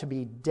 I want to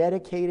be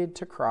dedicated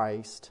to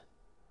Christ,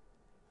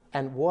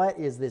 and what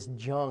is this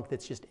junk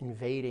that's just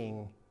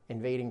invading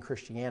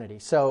Christianity?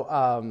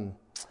 So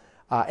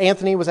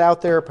Anthony was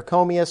out there,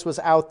 Pachomius was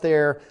out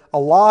there, a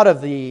lot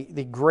of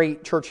the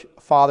great church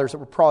fathers that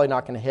we're probably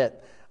not going to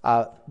hit.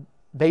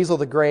 Basil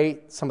the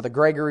Great, some of the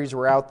Gregories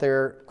were out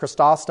there,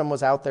 Chrysostom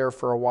was out there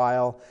for a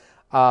while.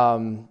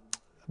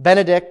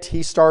 Benedict,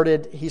 he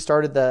started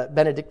the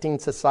Benedictine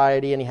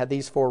Society, and he had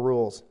these 4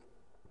 rules.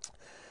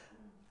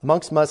 The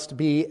monks must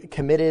be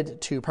committed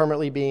to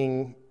permanently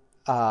being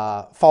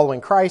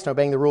following Christ and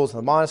obeying the rules of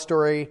the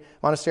monastery.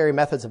 Monastery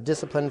methods of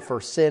discipline for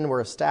sin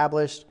were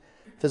established.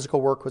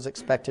 Physical work was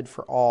expected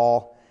for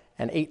all,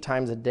 and 8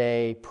 times a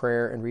day,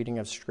 prayer and reading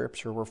of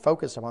Scripture were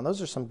focused upon. Those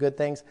are some good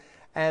things.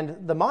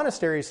 And the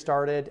monasteries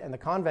started and the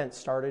convents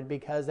started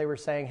because they were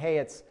saying,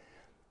 hey,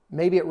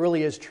 maybe it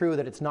really is true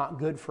that it's not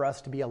good for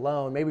us to be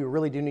alone. Maybe we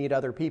really do need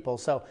other people.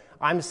 So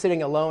I'm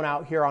sitting alone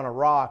out here on a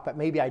rock, but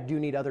maybe I do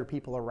need other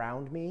people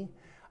around me.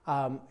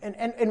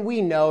 And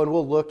we know, and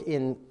we'll look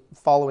in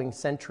following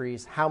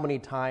centuries, how many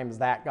times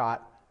that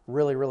got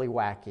really, really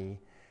wacky,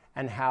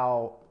 and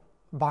how,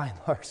 by and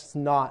large, it's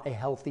not a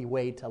healthy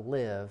way to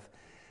live.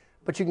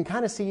 But you can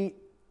kind of see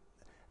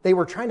they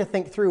were trying to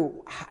think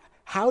through,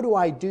 how do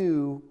I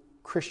do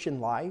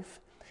Christian life?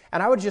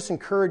 And I would just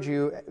encourage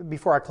you,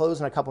 before I close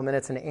in a couple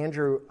minutes, and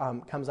Andrew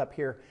comes up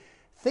here,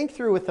 think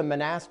through with the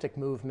monastic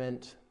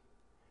movement.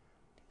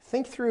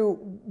 Think through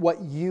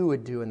what you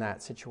would do in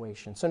that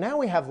situation. So now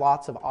we have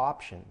lots of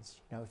options.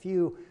 If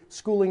you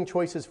schooling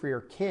choices for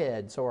your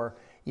kids, or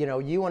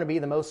you want to be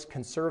the most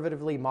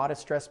conservatively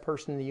modest-dressed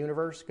person in the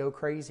universe, go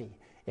crazy.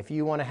 If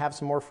you want to have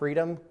some more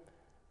freedom,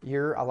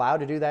 you're allowed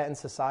to do that in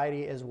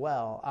society as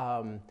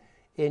well.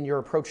 In your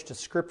approach to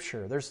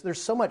Scripture,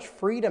 there's so much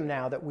freedom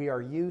now that we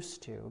are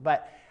used to.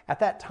 But at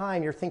that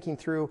time, you're thinking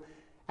through,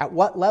 at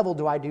what level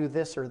do I do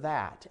this or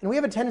that? And we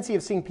have a tendency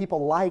of seeing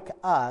people like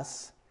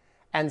us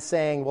and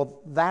saying, well,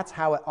 that's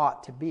how it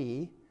ought to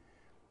be.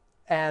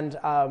 And,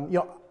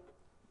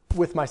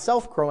 with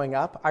myself growing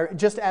up,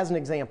 just as an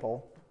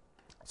example,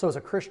 so as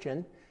a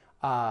Christian,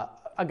 a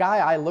guy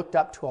I looked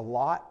up to a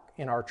lot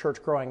in our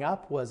church growing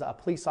up was a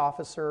police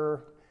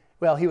officer.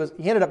 Well, he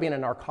ended up being a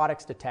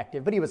narcotics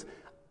detective, but he was a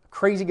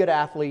crazy good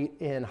athlete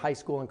in high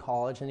school and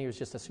college, and he was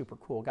just a super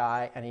cool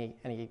guy, and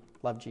he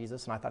loved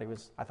Jesus, and I thought he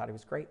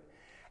was great.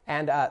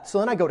 And so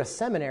then I go to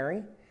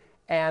seminary,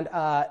 and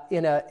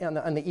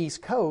on the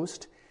East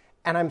Coast,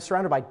 and I'm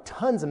surrounded by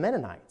tons of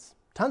Mennonites,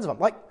 tons of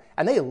them,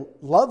 and they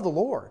love the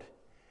Lord.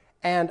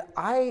 And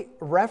I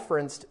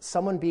referenced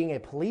someone being a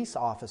police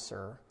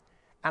officer,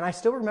 and I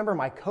still remember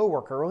my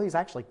coworker. Well, he's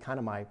actually kind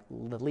of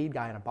the lead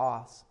guy and a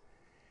boss.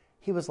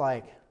 He was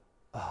like,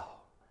 "Oh,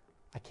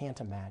 I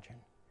can't imagine."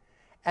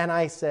 And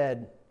I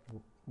said,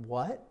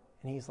 "What?"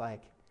 And he's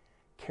like,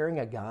 carrying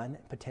a gun,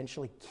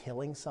 potentially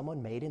killing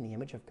someone made in the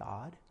image of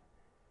God?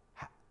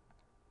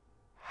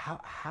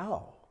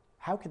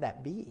 How could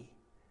that be?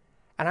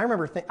 And I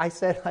remember I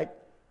said, like,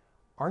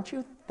 aren't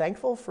you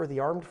thankful for the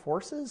armed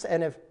forces?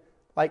 And if,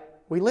 like,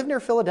 we live near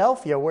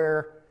Philadelphia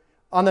where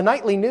on the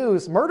nightly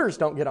news, murders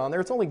don't get on there.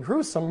 It's only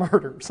gruesome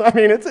murders. I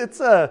mean,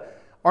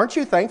 aren't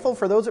you thankful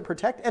for those that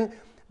protect? And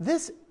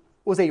this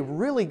was a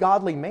really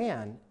godly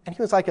man. And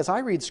he was like, as I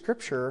read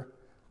Scripture,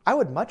 I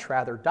would much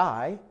rather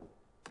die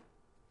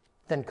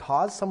than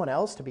cause someone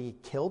else to be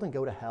killed and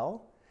go to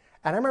hell.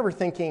 And I remember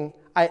thinking,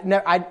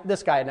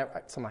 this guy,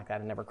 something like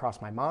that had never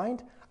crossed my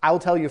mind. I will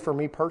tell you, for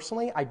me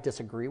personally, I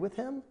disagree with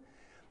him.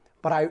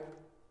 But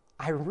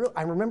I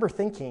remember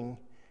thinking,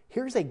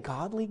 here's a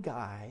godly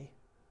guy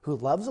who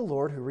loves the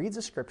Lord, who reads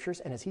the Scriptures,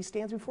 and as he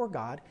stands before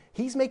God,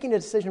 he's making a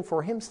decision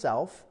for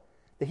himself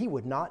that he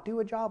would not do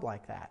a job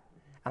like that.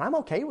 And I'm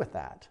okay with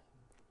that.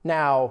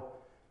 Now,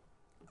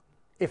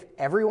 if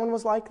everyone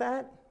was like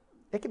that,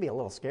 it could be a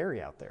little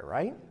scary out there,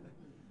 right?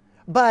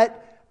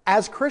 But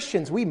as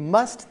Christians, we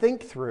must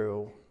think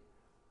through,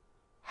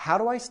 how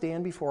do I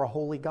stand before a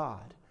holy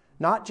God?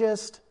 Not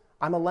just,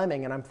 I'm a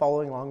lemming and I'm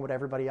following along what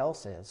everybody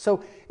else is.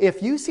 So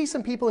if you see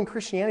some people in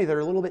Christianity that are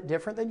a little bit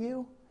different than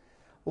you,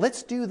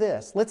 let's do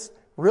this. Let's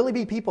really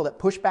be people that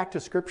push back to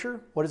Scripture.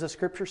 What does the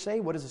Scripture say?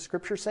 What does the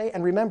Scripture say?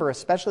 And remember,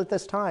 especially at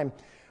this time,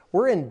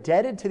 we're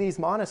indebted to these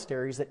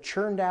monasteries that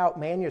churned out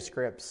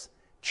manuscripts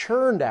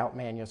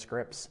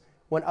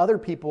when other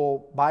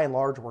people, by and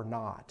large, were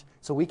not.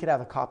 So we could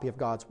have a copy of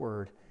God's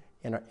Word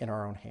in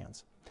our own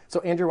hands.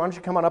 So Andrew, why don't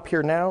you come on up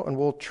here now and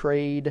we'll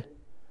trade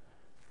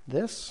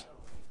this.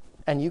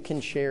 And you can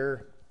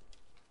share.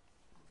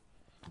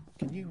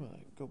 Can you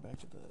go back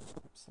to the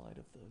slide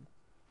of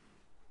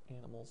the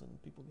animals and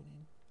people getting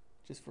in?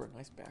 Just for a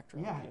nice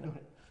backdrop. Yeah, you know.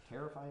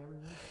 Terrify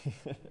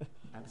everyone.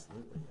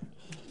 Absolutely.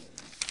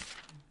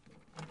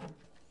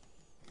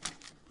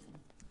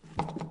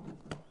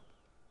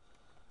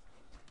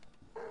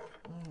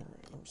 All right,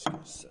 I'm just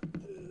going to set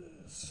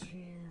this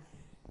here.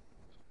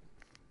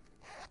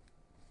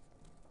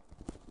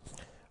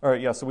 All right,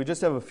 yeah, so we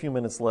just have a few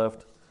minutes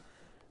left.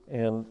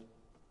 And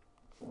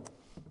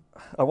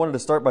I wanted to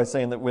start by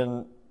saying that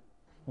when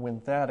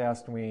Thad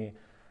asked me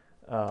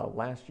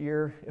last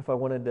year if I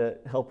wanted to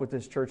help with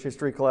this church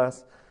history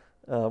class,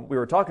 we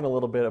were talking a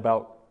little bit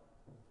about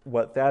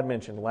what Thad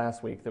mentioned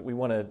last week, that we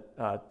want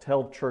to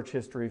tell church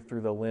history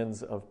through the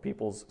lens of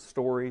people's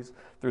stories,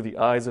 through the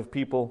eyes of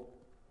people.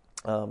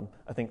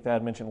 I think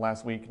Thad mentioned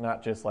last week,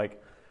 not just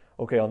like,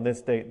 okay, on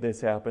this date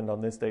this happened,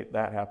 on this date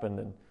that happened,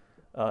 and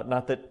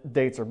not that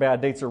dates are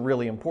bad. Dates are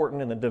really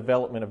important, and the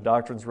development of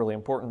doctrine is really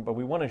important, but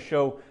we want to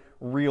show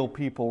real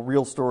people,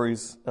 real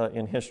stories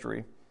in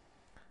history,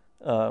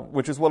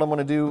 which is what I'm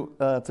going to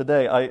do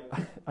today. I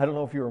don't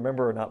know if you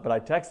remember or not, but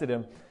I texted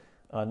him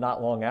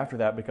not long after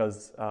that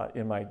because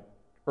in my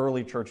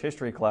early church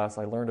history class,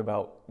 I learned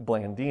about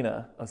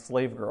Blandina, a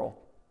slave girl.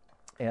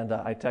 And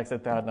I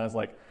texted Thad, and I was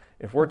like,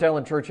 if we're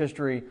telling church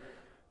history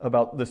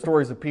about the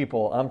stories of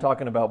people, I'm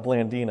talking about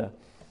Blandina.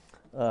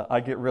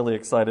 I get really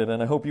excited,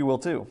 and I hope you will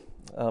too,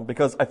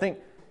 because I think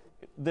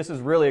this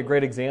is really a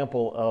great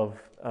example of,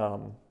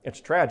 it's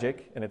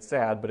tragic and it's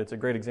sad, but it's a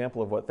great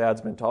example of what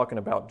Thad's been talking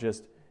about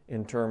just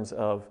in terms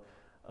of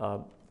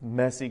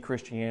messy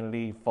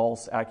Christianity,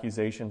 false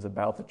accusations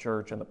about the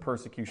church, and the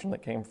persecution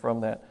that came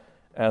from that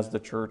as the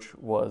church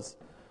was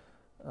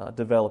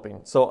developing.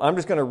 So I'm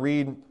just going to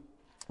read,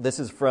 this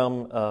is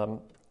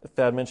from,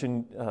 Thad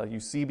mentioned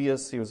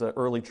Eusebius. He was an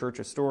early church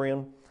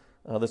historian.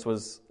 This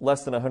was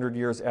less than 100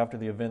 years after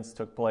the events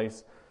took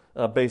place,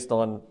 based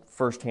on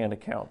firsthand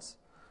accounts.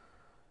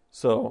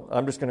 So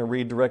I'm just going to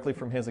read directly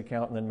from his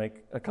account and then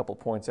make a couple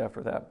points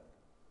after that.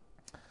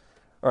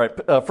 All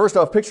right, first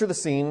off, picture the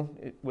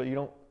scene. Well, you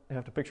don't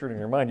have to picture it in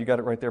your mind. You got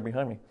it right there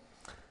behind me.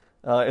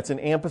 It's an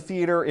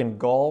amphitheater in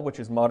Gaul, which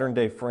is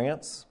modern-day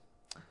France.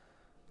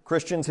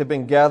 Christians have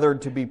been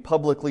gathered to be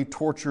publicly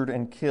tortured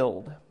and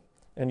killed.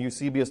 And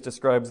Eusebius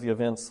describes the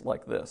events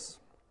like this.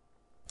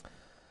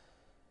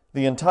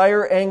 The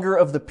entire anger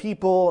of the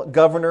people,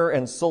 governor,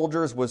 and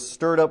soldiers was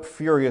stirred up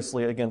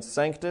furiously against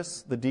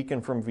Sanctus, the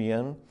deacon from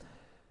Vienne,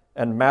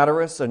 and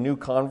Materus, a new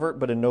convert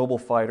but a noble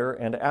fighter,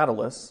 and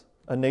Attalus,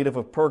 a native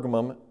of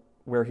Pergamum,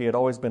 where he had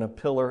always been a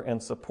pillar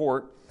and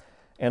support,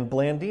 and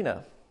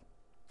Blandina,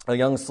 a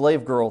young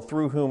slave girl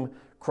through whom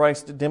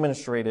Christ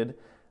demonstrated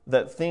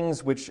that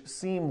things which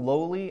seem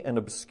lowly and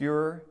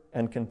obscure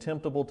and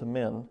contemptible to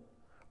men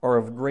are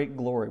of great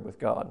glory with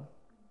God.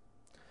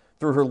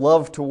 Through her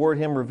love toward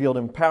him revealed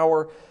in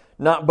power,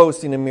 not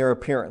boasting in mere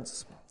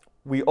appearance.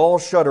 We all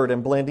shuddered,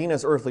 and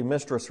Blandina's earthly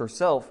mistress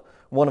herself,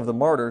 one of the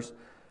martyrs,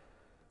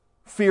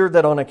 feared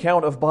that on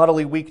account of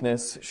bodily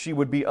weakness, she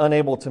would be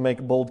unable to make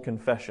bold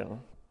confession.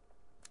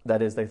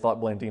 That is, they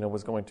thought Blandina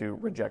was going to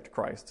reject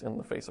Christ in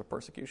the face of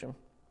persecution.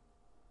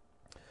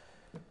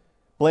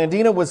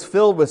 Blandina was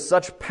filled with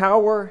such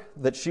power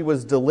that she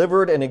was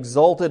delivered and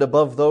exalted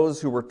above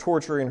those who were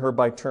torturing her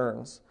by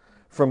turns,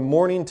 from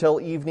morning till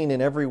evening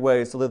in every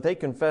way, so that they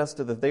confessed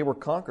that they were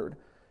conquered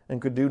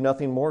and could do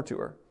nothing more to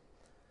her.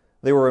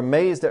 They were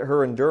amazed at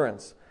her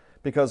endurance,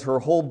 because her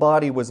whole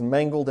body was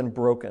mangled and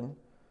broken.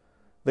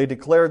 They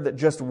declared that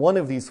just one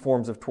of these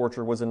forms of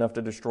torture was enough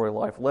to destroy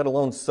life, let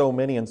alone so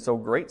many and so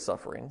great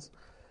sufferings.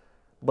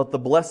 But the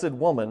blessed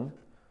woman,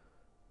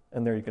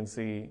 and there you can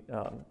see,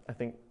 I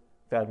think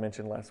Thad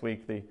mentioned last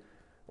week,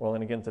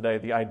 and again today,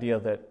 the idea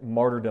that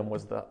martyrdom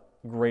was the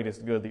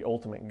greatest good, the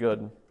ultimate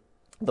good.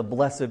 The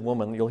blessed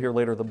woman, you'll hear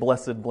later, the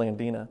blessed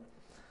Blandina.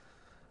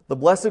 The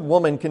blessed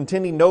woman,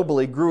 contending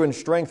nobly, grew in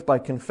strength by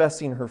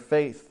confessing her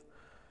faith.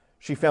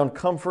 She found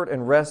comfort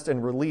and rest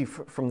and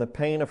relief from the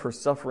pain of her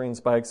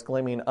sufferings by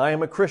exclaiming, "I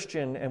am a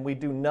Christian, and we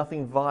do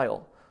nothing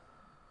vile."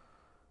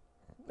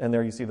 And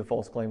there you see the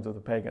false claims of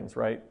the pagans,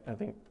 right? I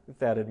think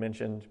Thad had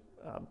mentioned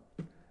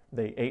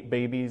they ate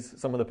babies.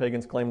 Some of the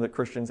pagans claimed that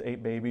Christians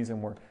ate babies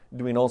and were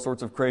doing all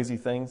sorts of crazy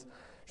things.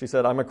 She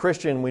said, "I'm a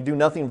Christian, we do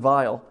nothing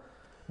vile."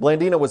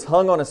 Blandina was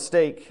hung on a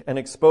stake and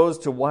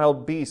exposed to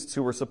wild beasts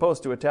who were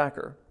supposed to attack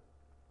her.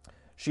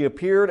 She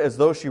appeared as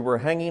though she were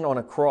hanging on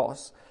a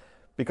cross.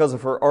 Because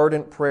of her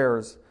ardent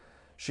prayers,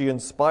 she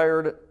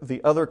inspired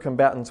the other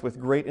combatants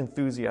with great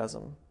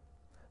enthusiasm.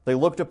 They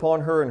looked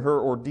upon her and her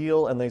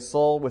ordeal, and they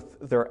saw with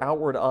their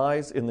outward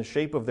eyes, in the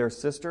shape of their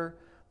sister,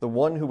 the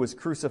one who was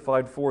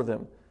crucified for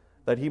them,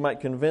 that he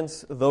might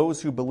convince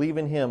those who believe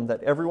in him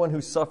that everyone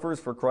who suffers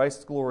for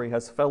Christ's glory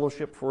has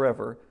fellowship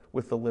forever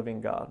with the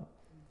living God.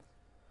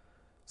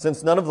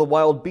 Since none of the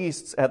wild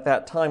beasts at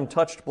that time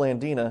touched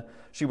Blandina,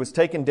 she was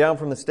taken down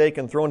from the stake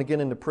and thrown again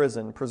into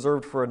prison,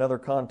 preserved for another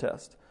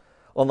contest.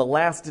 On the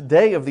last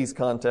day of these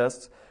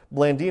contests,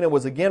 Blandina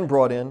was again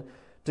brought in,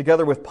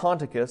 together with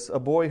Ponticus, a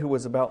boy who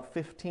was about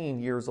 15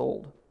 years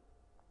old.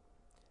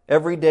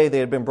 Every day they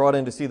had been brought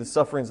in to see the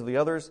sufferings of the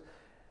others,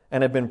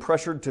 and had been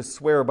pressured to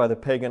swear by the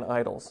pagan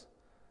idols.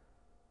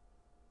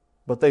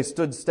 But they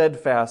stood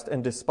steadfast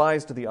and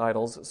despised the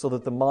idols, so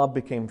that the mob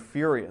became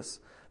furious.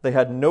 They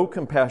had no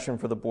compassion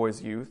for the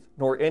boy's youth,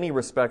 nor any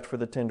respect for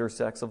the tender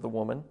sex of the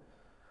woman.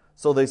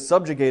 So they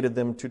subjugated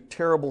them to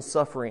terrible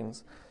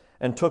sufferings,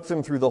 and took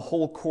them through the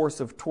whole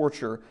course of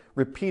torture,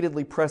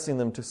 repeatedly pressing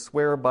them to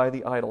swear by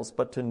the idols,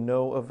 but to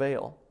no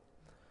avail.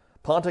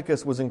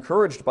 Ponticus was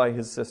encouraged by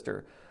his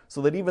sister,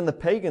 so that even the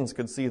pagans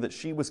could see that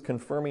she was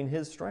confirming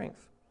his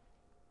strength.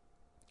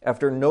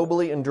 After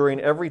nobly enduring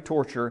every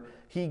torture,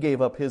 he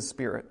gave up his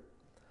spirit.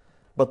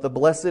 But the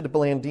blessed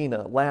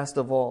Blandina, last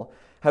of all,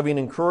 having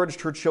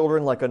encouraged her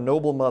children like a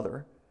noble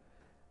mother,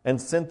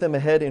 and sent them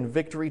ahead in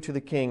victory to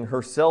the king,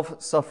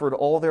 herself suffered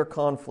all their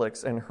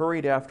conflicts and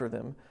hurried after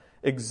them,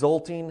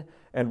 exulting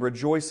and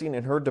rejoicing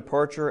in her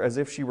departure as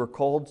if she were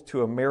called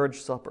to a marriage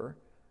supper,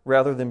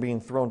 rather than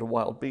being thrown to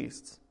wild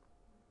beasts.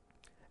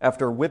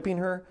 After whipping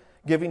her,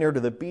 giving her to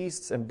the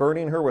beasts, and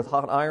burning her with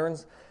hot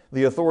irons,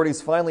 the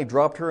authorities finally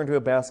dropped her into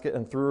a basket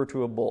and threw her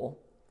to a bull.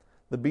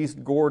 The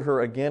beast gored her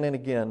again and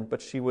again,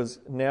 but she was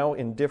now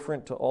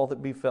indifferent to all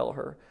that befell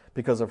her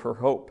because of her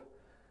hope,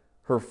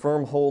 her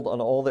firm hold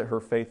on all that her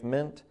faith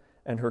meant,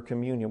 and her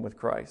communion with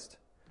Christ.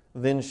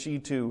 Then she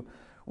too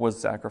was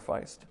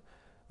sacrificed.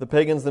 The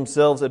pagans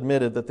themselves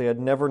admitted that they had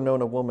never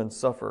known a woman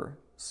suffer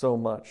so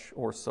much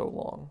or so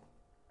long.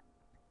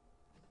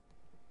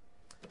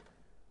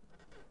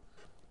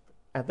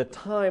 At the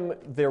time,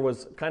 there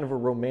was kind of a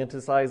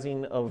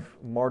romanticizing of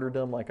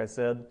martyrdom, like I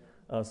said,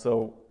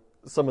 so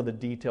some of the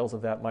details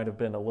of that might have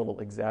been a little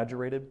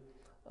exaggerated,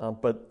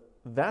 but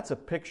that's a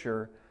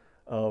picture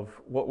of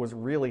what was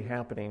really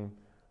happening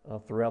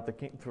throughout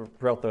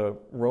the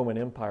Roman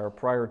Empire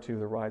prior to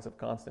the rise of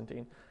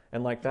Constantine.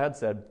 And like Thad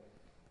said,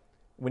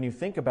 when you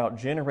think about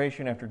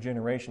generation after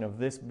generation of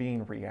this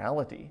being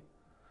reality,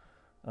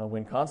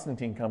 when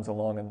Constantine comes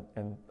along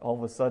and all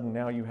of a sudden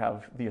now you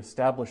have the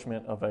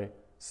establishment of a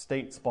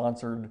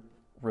state-sponsored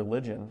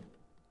religion,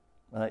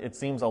 it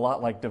seems a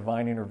lot like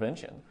divine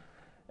intervention.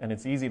 And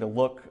it's easy to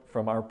look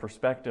from our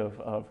perspective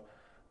of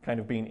kind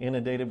of being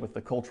inundated with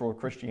the cultural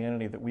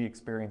Christianity that we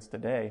experience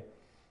today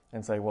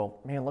and say, well,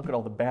 man, look at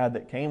all the bad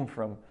that came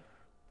from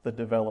the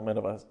development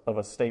of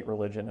a state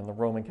religion and the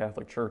Roman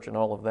Catholic Church and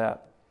all of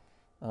that.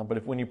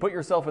 But when you put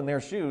yourself in their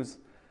shoes,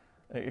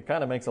 it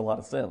kind of makes a lot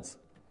of sense.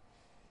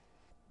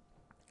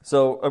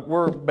 So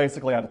we're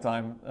basically out of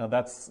time.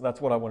 That's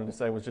what I wanted to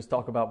say, was just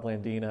talk about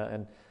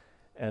Blandina.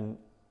 And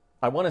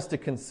I want us to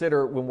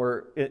consider when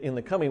we're, in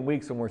the coming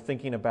weeks, when we're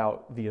thinking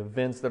about the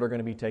events that are going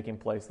to be taking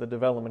place, the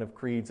development of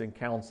creeds and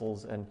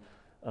councils and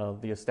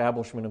the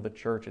establishment of the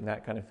church and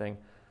that kind of thing.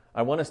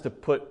 I want us to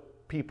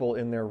put people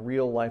in their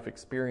real life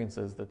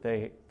experiences that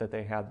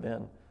they had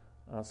then,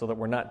 so that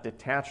we're not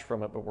detached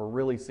from it, but we're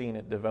really seeing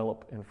it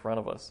develop in front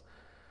of us.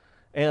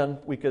 And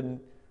we can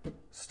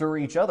stir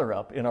each other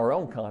up in our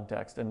own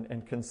context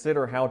and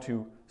consider how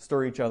to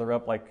stir each other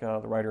up, like the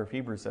writer of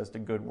Hebrews says, to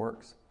good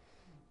works.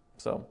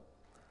 So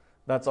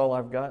that's all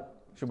I've got.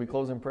 Should we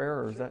close in prayer,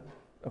 or is that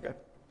okay?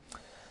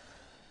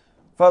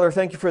 Father,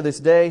 thank you for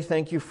this day.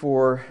 Thank you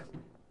for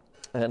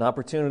an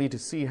opportunity to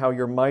see how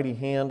your mighty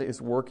hand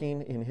is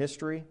working in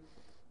history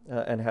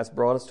and has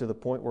brought us to the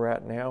point we're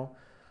at now.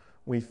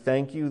 We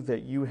thank you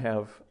that you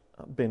have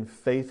been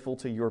faithful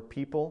to your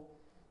people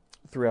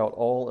throughout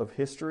all of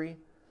history.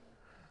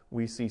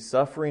 We see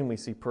suffering, we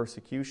see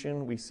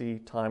persecution, we see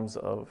times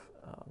of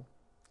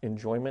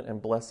enjoyment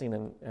and blessing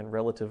and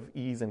relative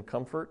ease and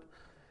comfort.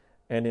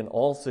 And in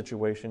all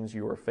situations,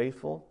 you are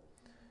faithful,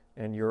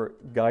 and your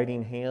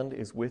guiding hand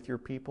is with your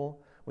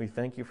people. We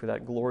thank you for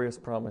that glorious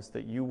promise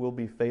that you will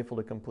be faithful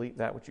to complete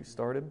that which you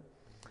started.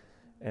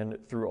 And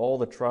through all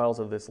the trials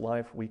of this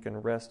life, we can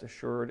rest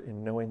assured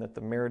in knowing that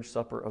the marriage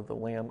supper of the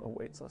Lamb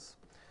awaits us.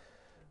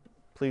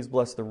 Please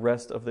bless the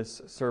rest of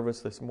this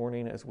service this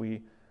morning as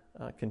we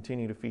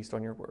continue to feast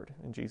on your word.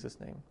 In Jesus'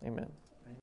 name, amen.